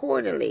people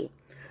accordingly.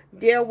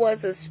 There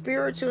was a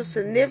spiritual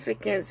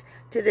significance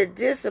to the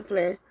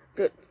discipline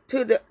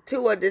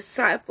to a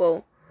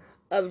disciple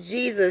of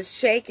Jesus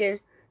shaking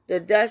the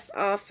dust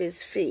off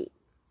his feet.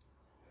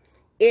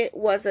 It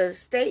was a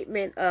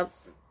statement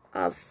of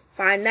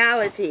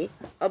finality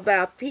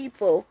about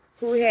people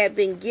who had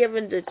been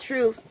given the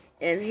truth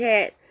and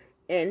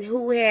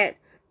who had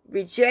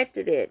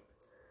rejected it.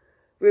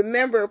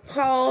 Remember,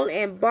 Paul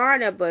and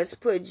Barnabas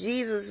put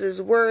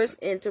Jesus' words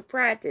into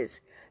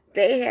practice.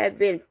 They had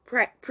been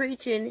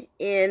preaching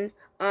in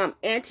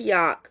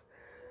Antioch,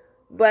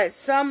 but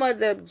some of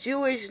the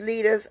Jewish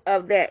leaders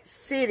of that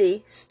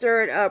city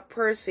stirred up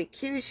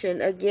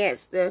persecution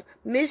against the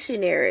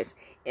missionaries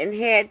and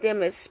had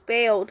them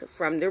expelled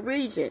from the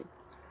region.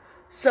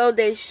 So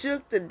they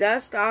shook the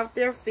dust off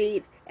their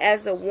feet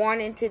as a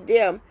warning to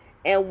them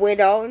and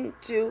went on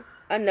to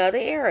another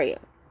area.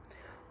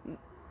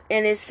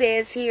 And it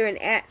says here in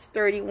Acts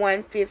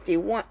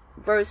 31:51,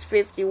 verse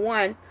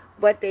 51,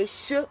 but they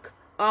shook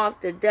off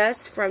the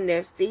dust from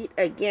their feet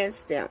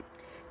against them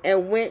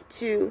and went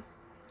to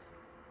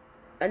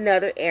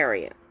another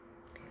area.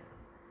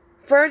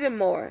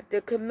 Furthermore,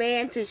 the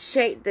command to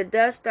shake the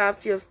dust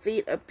off your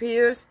feet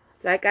appears,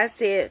 like I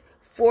said,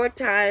 4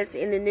 times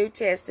in the New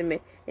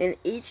Testament. In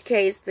each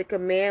case, the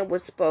command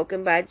was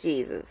spoken by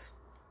Jesus.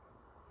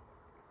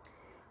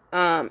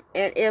 And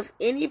if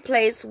any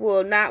place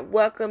will not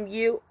welcome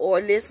you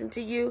or listen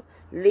to you,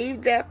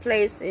 leave that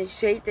place and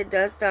shake the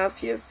dust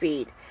off your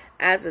feet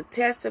as a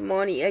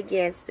testimony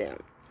against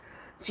them.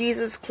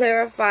 Jesus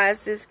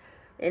clarifies this,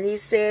 and he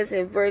says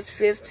in verse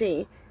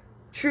 15,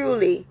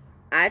 truly,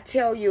 I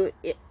tell you,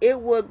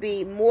 it would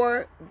be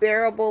more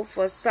bearable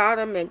for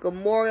Sodom and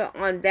Gomorrah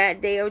on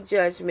that day of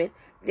judgment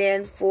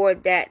than for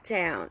that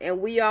town.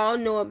 And we all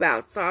know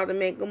about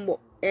Sodom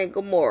and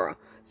Gomorrah.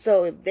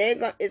 So if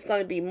it's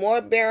going to be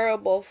more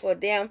bearable for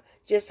them,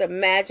 just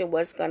imagine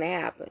what's going to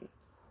happen.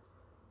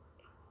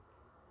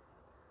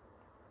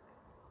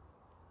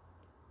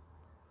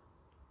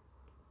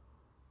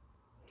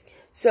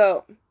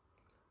 So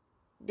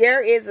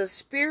there is a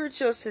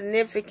spiritual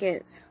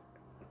significance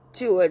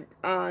to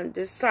a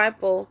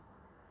disciple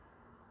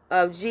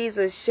of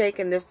Jesus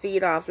shaking the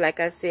feet off.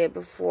 Like I said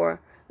before,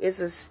 it's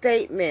a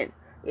statement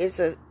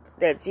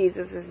that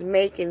Jesus is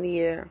making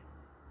here.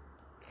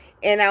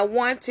 And I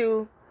want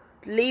to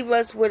leave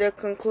us with a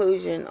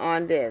conclusion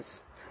on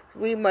this.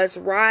 We must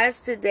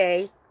rise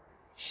today,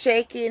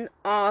 shaking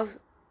off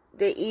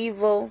the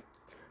evil.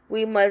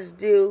 We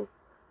must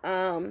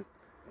learn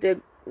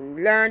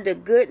the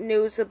good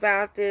news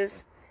about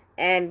this,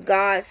 and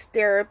God's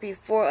therapy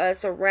for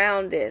us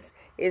around this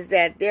is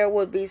that there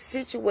will be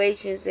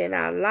situations in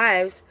our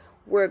lives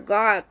where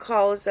God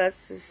calls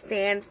us to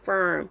stand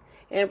firm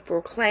and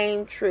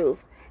proclaim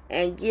truth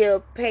and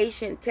give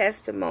patient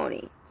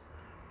testimony.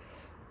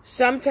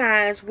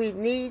 Sometimes we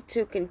need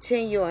to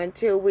continue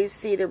until we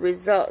see the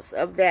results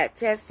of that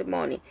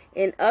testimony.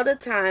 And other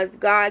times,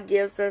 God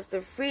gives us the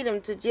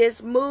freedom to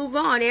just move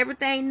on.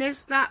 Everything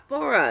that's not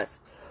for us.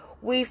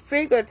 We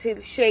figure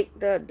to shake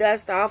the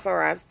dust off of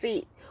our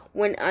feet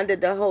when under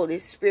the Holy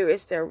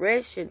Spirit's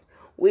direction.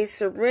 We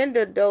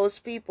surrender those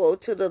people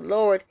to the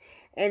Lord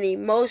and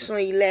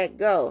emotionally let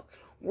go.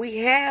 We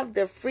have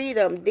the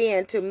freedom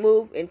then to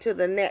move into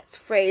the next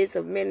phase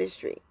of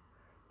ministry.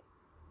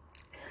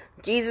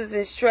 Jesus'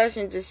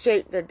 instruction to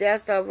shake the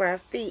dust off our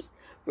feet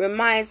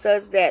reminds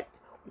us that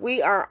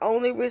we are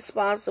only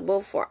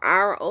responsible for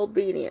our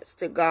obedience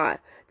to God,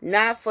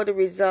 not for the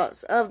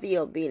results of the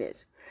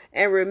obedience.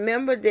 And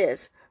remember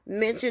this,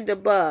 mentioned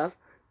above,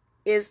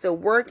 is the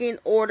working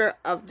order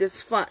of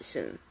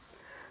dysfunction.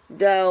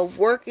 The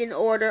working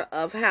order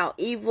of how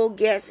evil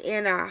gets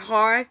in our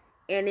heart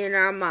and in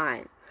our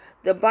mind.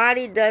 The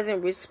body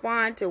doesn't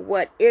respond to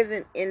what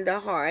isn't in the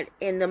heart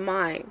and the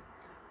mind.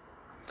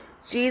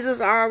 Jesus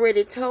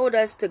already told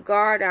us to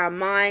guard our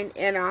mind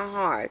and our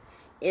heart.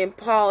 In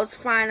Paul's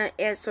final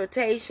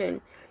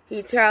exhortation,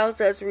 he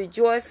tells us,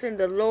 rejoice in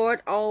the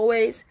Lord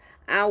always.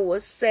 I will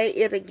say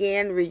it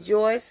again,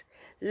 rejoice.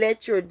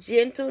 Let your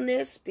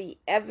gentleness be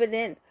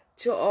evident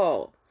to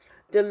all.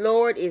 The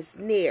Lord is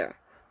near.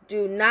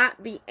 Do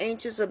not be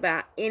anxious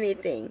about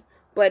anything,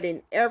 but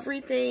in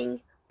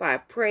everything, by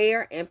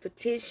prayer and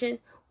petition,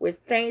 with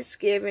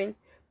thanksgiving,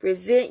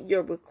 present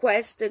your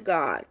requests to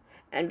God.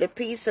 And the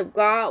peace of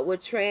God will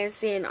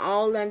transcend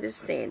all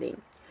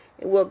understanding.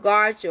 It will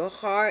guard your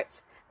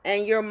hearts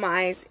and your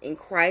minds in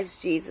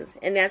Christ Jesus.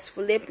 And that's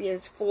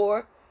Philippians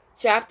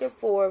chapter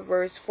 4,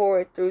 verse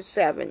 4 through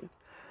 7.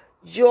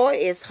 Joy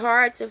is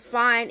hard to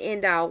find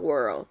in our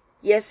world.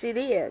 Yes, it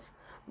is.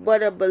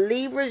 But a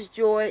believer's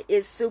joy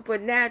is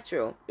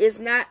supernatural. It's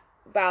not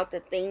about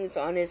the things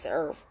on this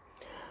earth.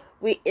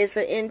 It's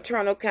an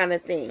internal kind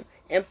of thing.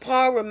 And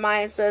Paul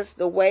reminds us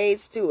the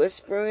ways to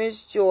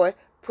experience joy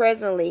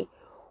presently,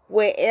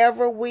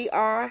 wherever we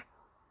are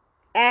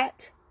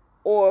at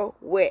or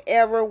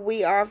whatever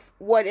we are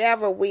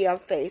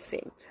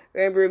facing.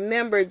 And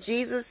remember,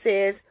 Jesus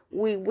says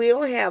we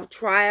will have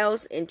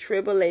trials and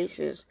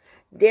tribulations.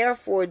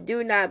 Therefore,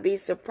 do not be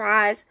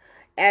surprised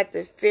at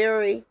the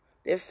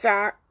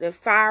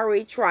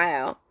fiery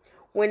trial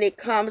when it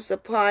comes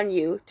upon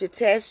you to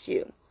test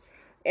you,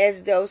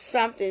 as though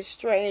something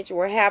strange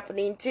were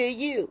happening to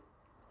you.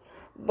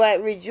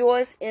 But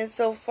rejoice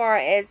insofar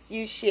as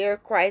you share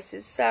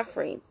Christ's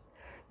sufferings,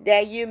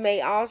 that you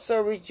may also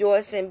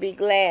rejoice and be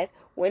glad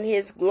when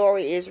his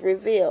glory is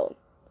revealed.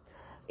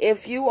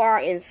 If you are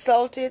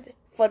insulted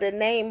for the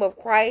name of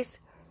Christ,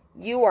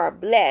 you are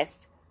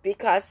blessed,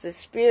 because the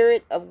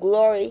Spirit of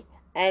glory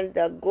and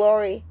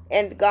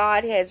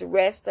God has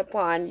rested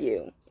upon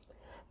you.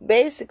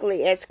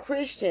 Basically, as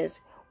Christians,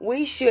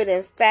 we should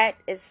in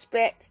fact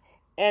expect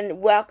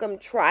and welcome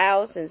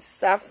trials and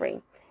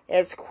suffering,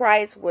 as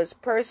Christ was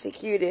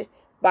persecuted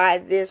by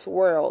this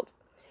world.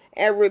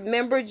 And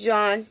remember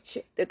John,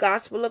 the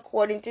Gospel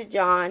according to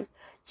John,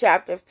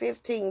 chapter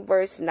 15,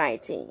 verse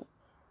 19.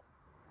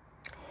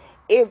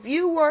 If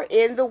you were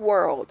in the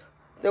world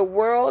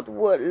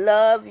would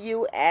love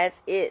you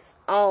as its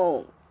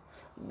own.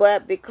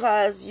 But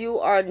because you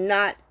are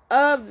not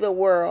of the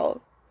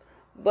world,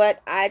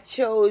 but I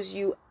chose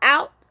you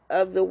out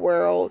of the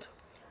world,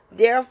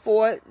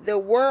 therefore the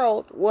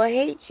world will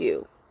hate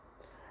you.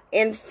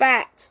 In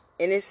fact,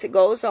 and it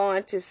goes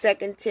on to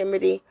 2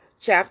 Timothy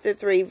chapter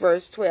 3,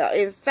 verse 12.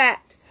 In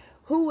fact,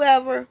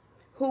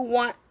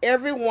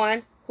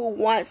 everyone who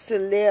wants to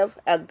live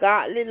a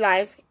godly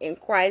life in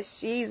Christ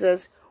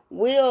Jesus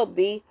will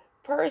be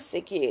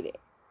persecuted.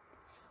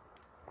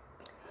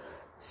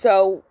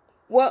 So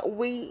what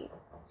we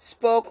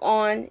spoke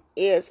on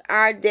is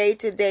our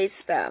day-to-day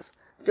stuff.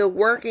 The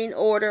working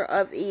order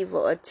of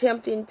evil,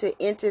 attempting to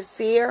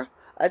interfere,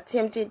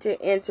 attempting to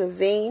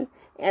intervene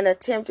and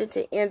attempting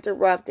to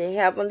interrupt the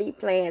heavenly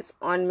plans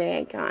on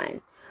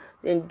mankind.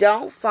 Then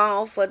don't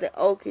fall for the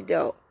okie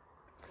doke.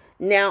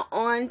 Now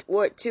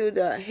onward to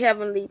the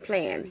heavenly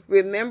plan.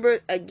 Remember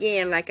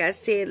again, like I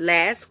said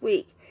last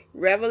week,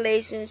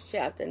 Revelations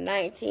chapter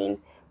 19,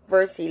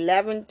 verse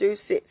 11 through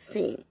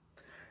 16.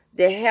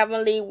 The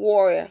heavenly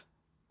warrior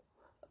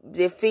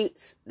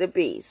defeats the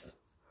beast.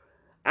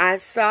 I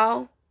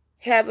saw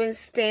heaven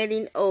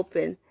standing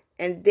open,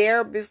 and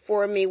there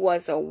before me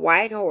was a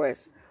white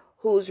horse,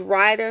 whose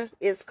rider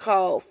is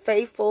called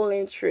Faithful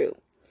and True.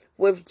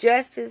 With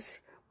justice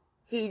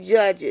he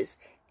judges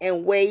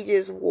and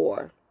wages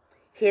war.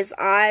 His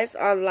eyes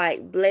are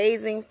like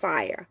blazing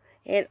fire,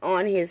 and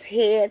on his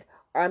head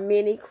are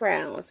many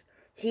crowns.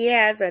 He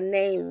has a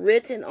name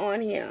written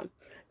on him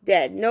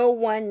that no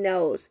one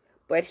knows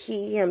but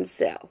he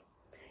himself.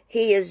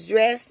 He is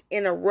dressed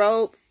in a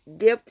robe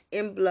dipped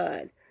in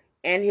blood,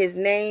 and his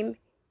name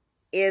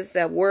is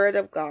the Word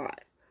of God.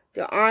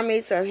 The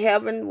armies of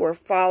heaven were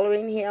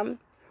following him,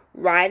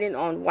 riding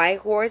on white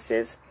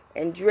horses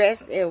and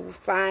dressed in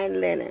fine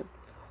linen,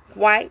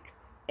 white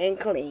and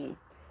clean.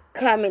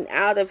 Coming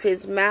out of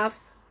his mouth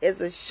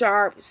is a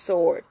sharp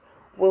sword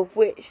with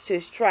which to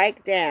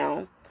strike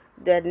down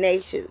the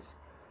nations.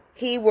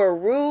 He will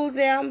rule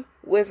them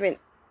with an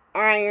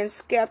iron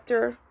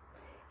scepter.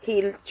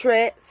 He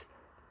treads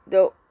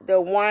the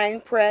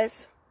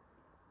winepress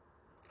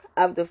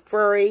of the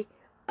fury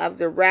of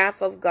the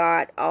wrath of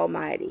God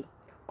Almighty.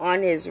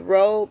 On his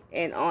robe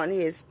and on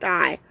his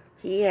thigh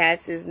he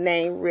has his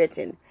name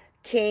written,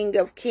 King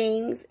of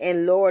Kings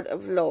and Lord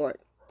of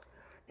Lords.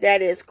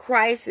 That is,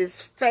 Christ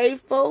is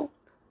faithful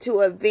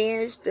to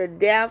avenge the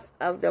death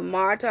of the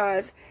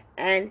martyrs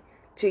and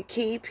to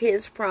keep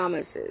his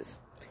promises.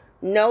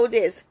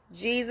 Notice,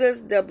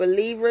 Jesus, the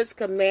believer's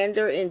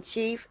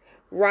commander-in-chief,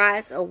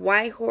 rides a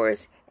white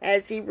horse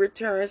as he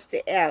returns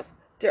to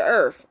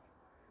earth.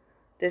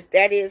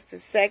 That is the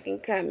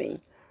second coming.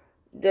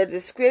 The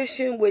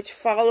description which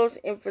follows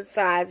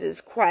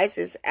emphasizes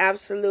Christ's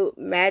absolute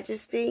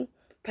majesty,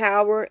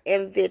 power,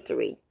 and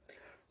victory.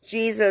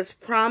 Jesus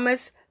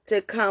promised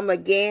to come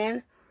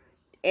again,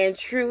 and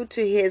true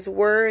to his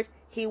word,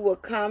 he will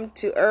come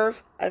to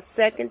earth a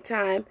second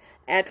time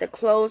at the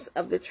close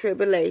of the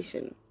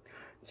tribulation.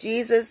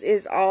 Jesus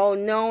is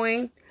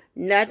all-knowing.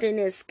 Nothing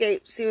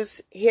escapes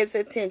his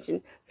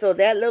attention. So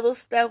that little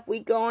stuff we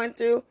going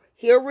through,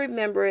 he'll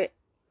remember it.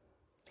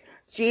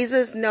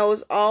 Jesus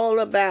knows all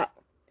about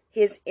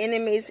his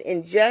enemies'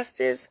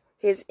 injustice,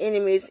 his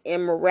enemies'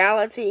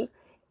 immorality,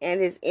 and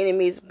his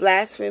enemies'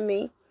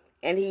 blasphemy,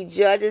 and he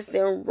judges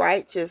them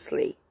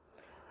righteously.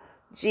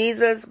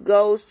 Jesus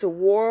goes to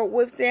war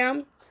with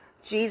them.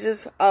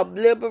 Jesus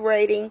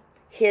obliterating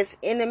his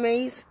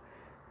enemies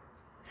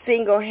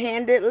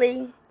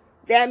single-handedly.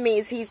 That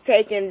means he's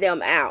taking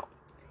them out.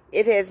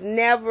 It was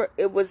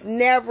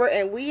never,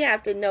 and we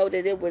have to know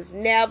that it was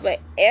never,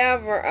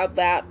 ever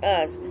about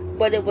us,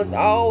 but it was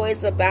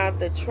always about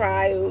the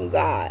triune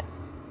God.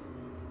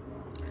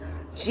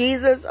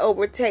 Jesus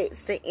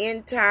overtakes the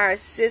entire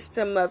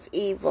system of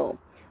evil,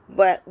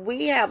 but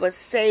we have a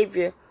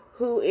Savior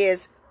who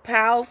is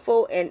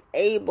powerful and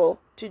able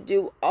to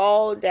do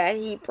all that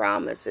he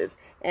promises,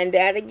 and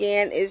that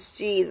again is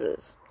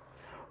Jesus.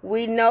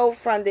 We know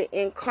from the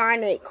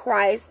incarnate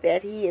Christ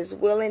that he is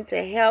willing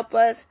to help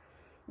us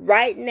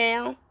right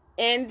now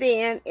and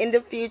then in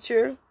the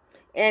future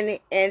and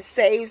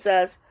saves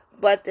us.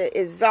 But the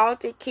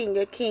exalted King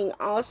of Kings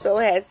also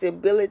has the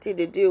ability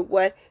to do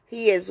what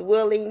he is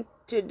willing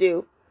to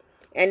do.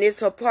 And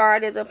it's a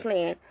part of the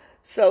plan.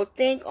 So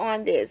think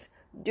on this.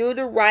 Do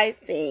the right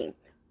thing.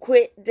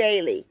 Quit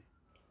daily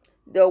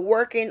the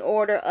working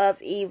order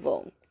of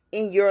evil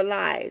in your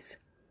lives.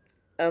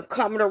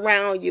 Coming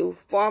around you,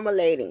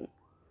 formulating.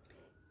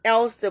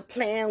 Else the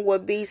plan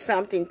would be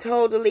something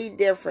totally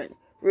different.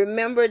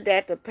 Remember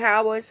that the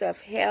powers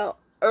of hell,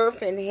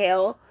 earth and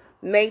hell,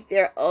 make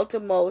their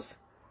utmost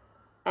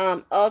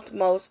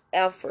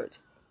effort.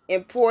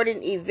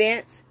 Important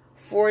events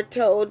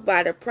foretold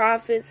by the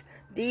prophets,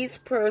 these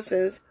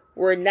persons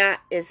were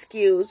not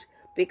excused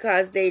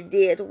because they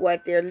did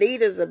what their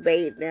leaders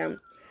obeyed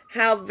them.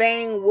 How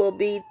vain will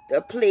be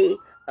the plea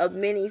of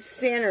many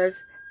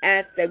sinners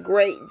at the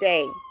great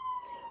day.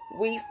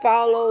 We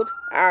followed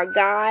our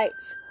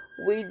guides.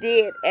 We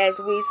did as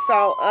we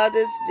saw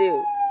others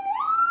do.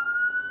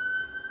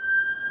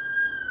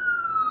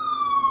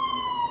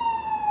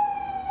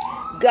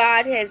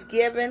 God has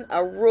given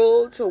a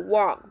rule to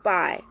walk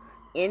by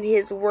in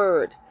his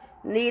word.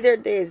 Neither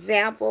the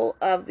example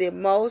of the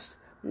most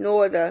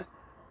nor the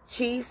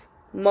chief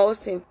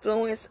must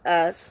influence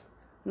us.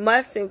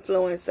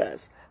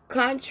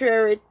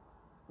 Contrary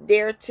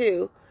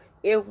thereto,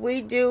 if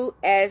we do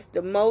as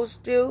the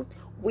most do,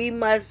 we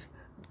must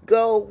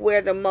go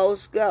where the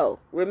most go.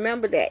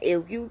 Remember that.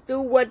 If you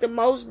do what the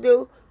most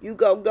do, you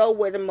go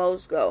where the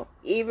most go,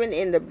 even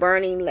in the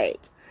burning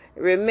lake.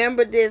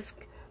 Remember this,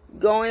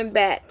 going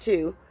back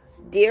to,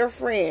 dear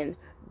friend,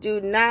 do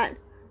not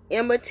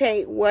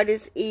imitate what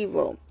is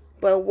evil,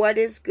 but what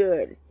is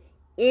good.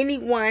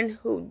 Anyone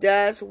who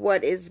does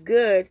what is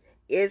good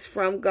is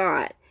from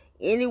God.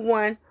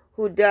 Anyone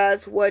who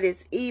does what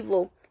is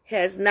evil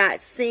has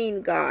not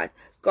seen God.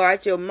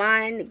 Guard your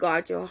mind,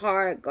 guard your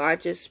heart,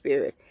 guard your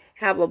spirit.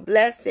 Have a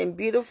blessed and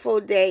beautiful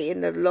day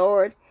in the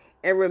Lord.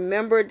 And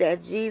remember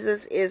that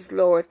Jesus is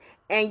Lord,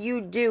 and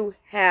you do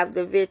have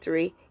the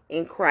victory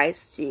in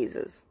Christ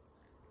Jesus.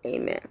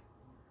 Amen.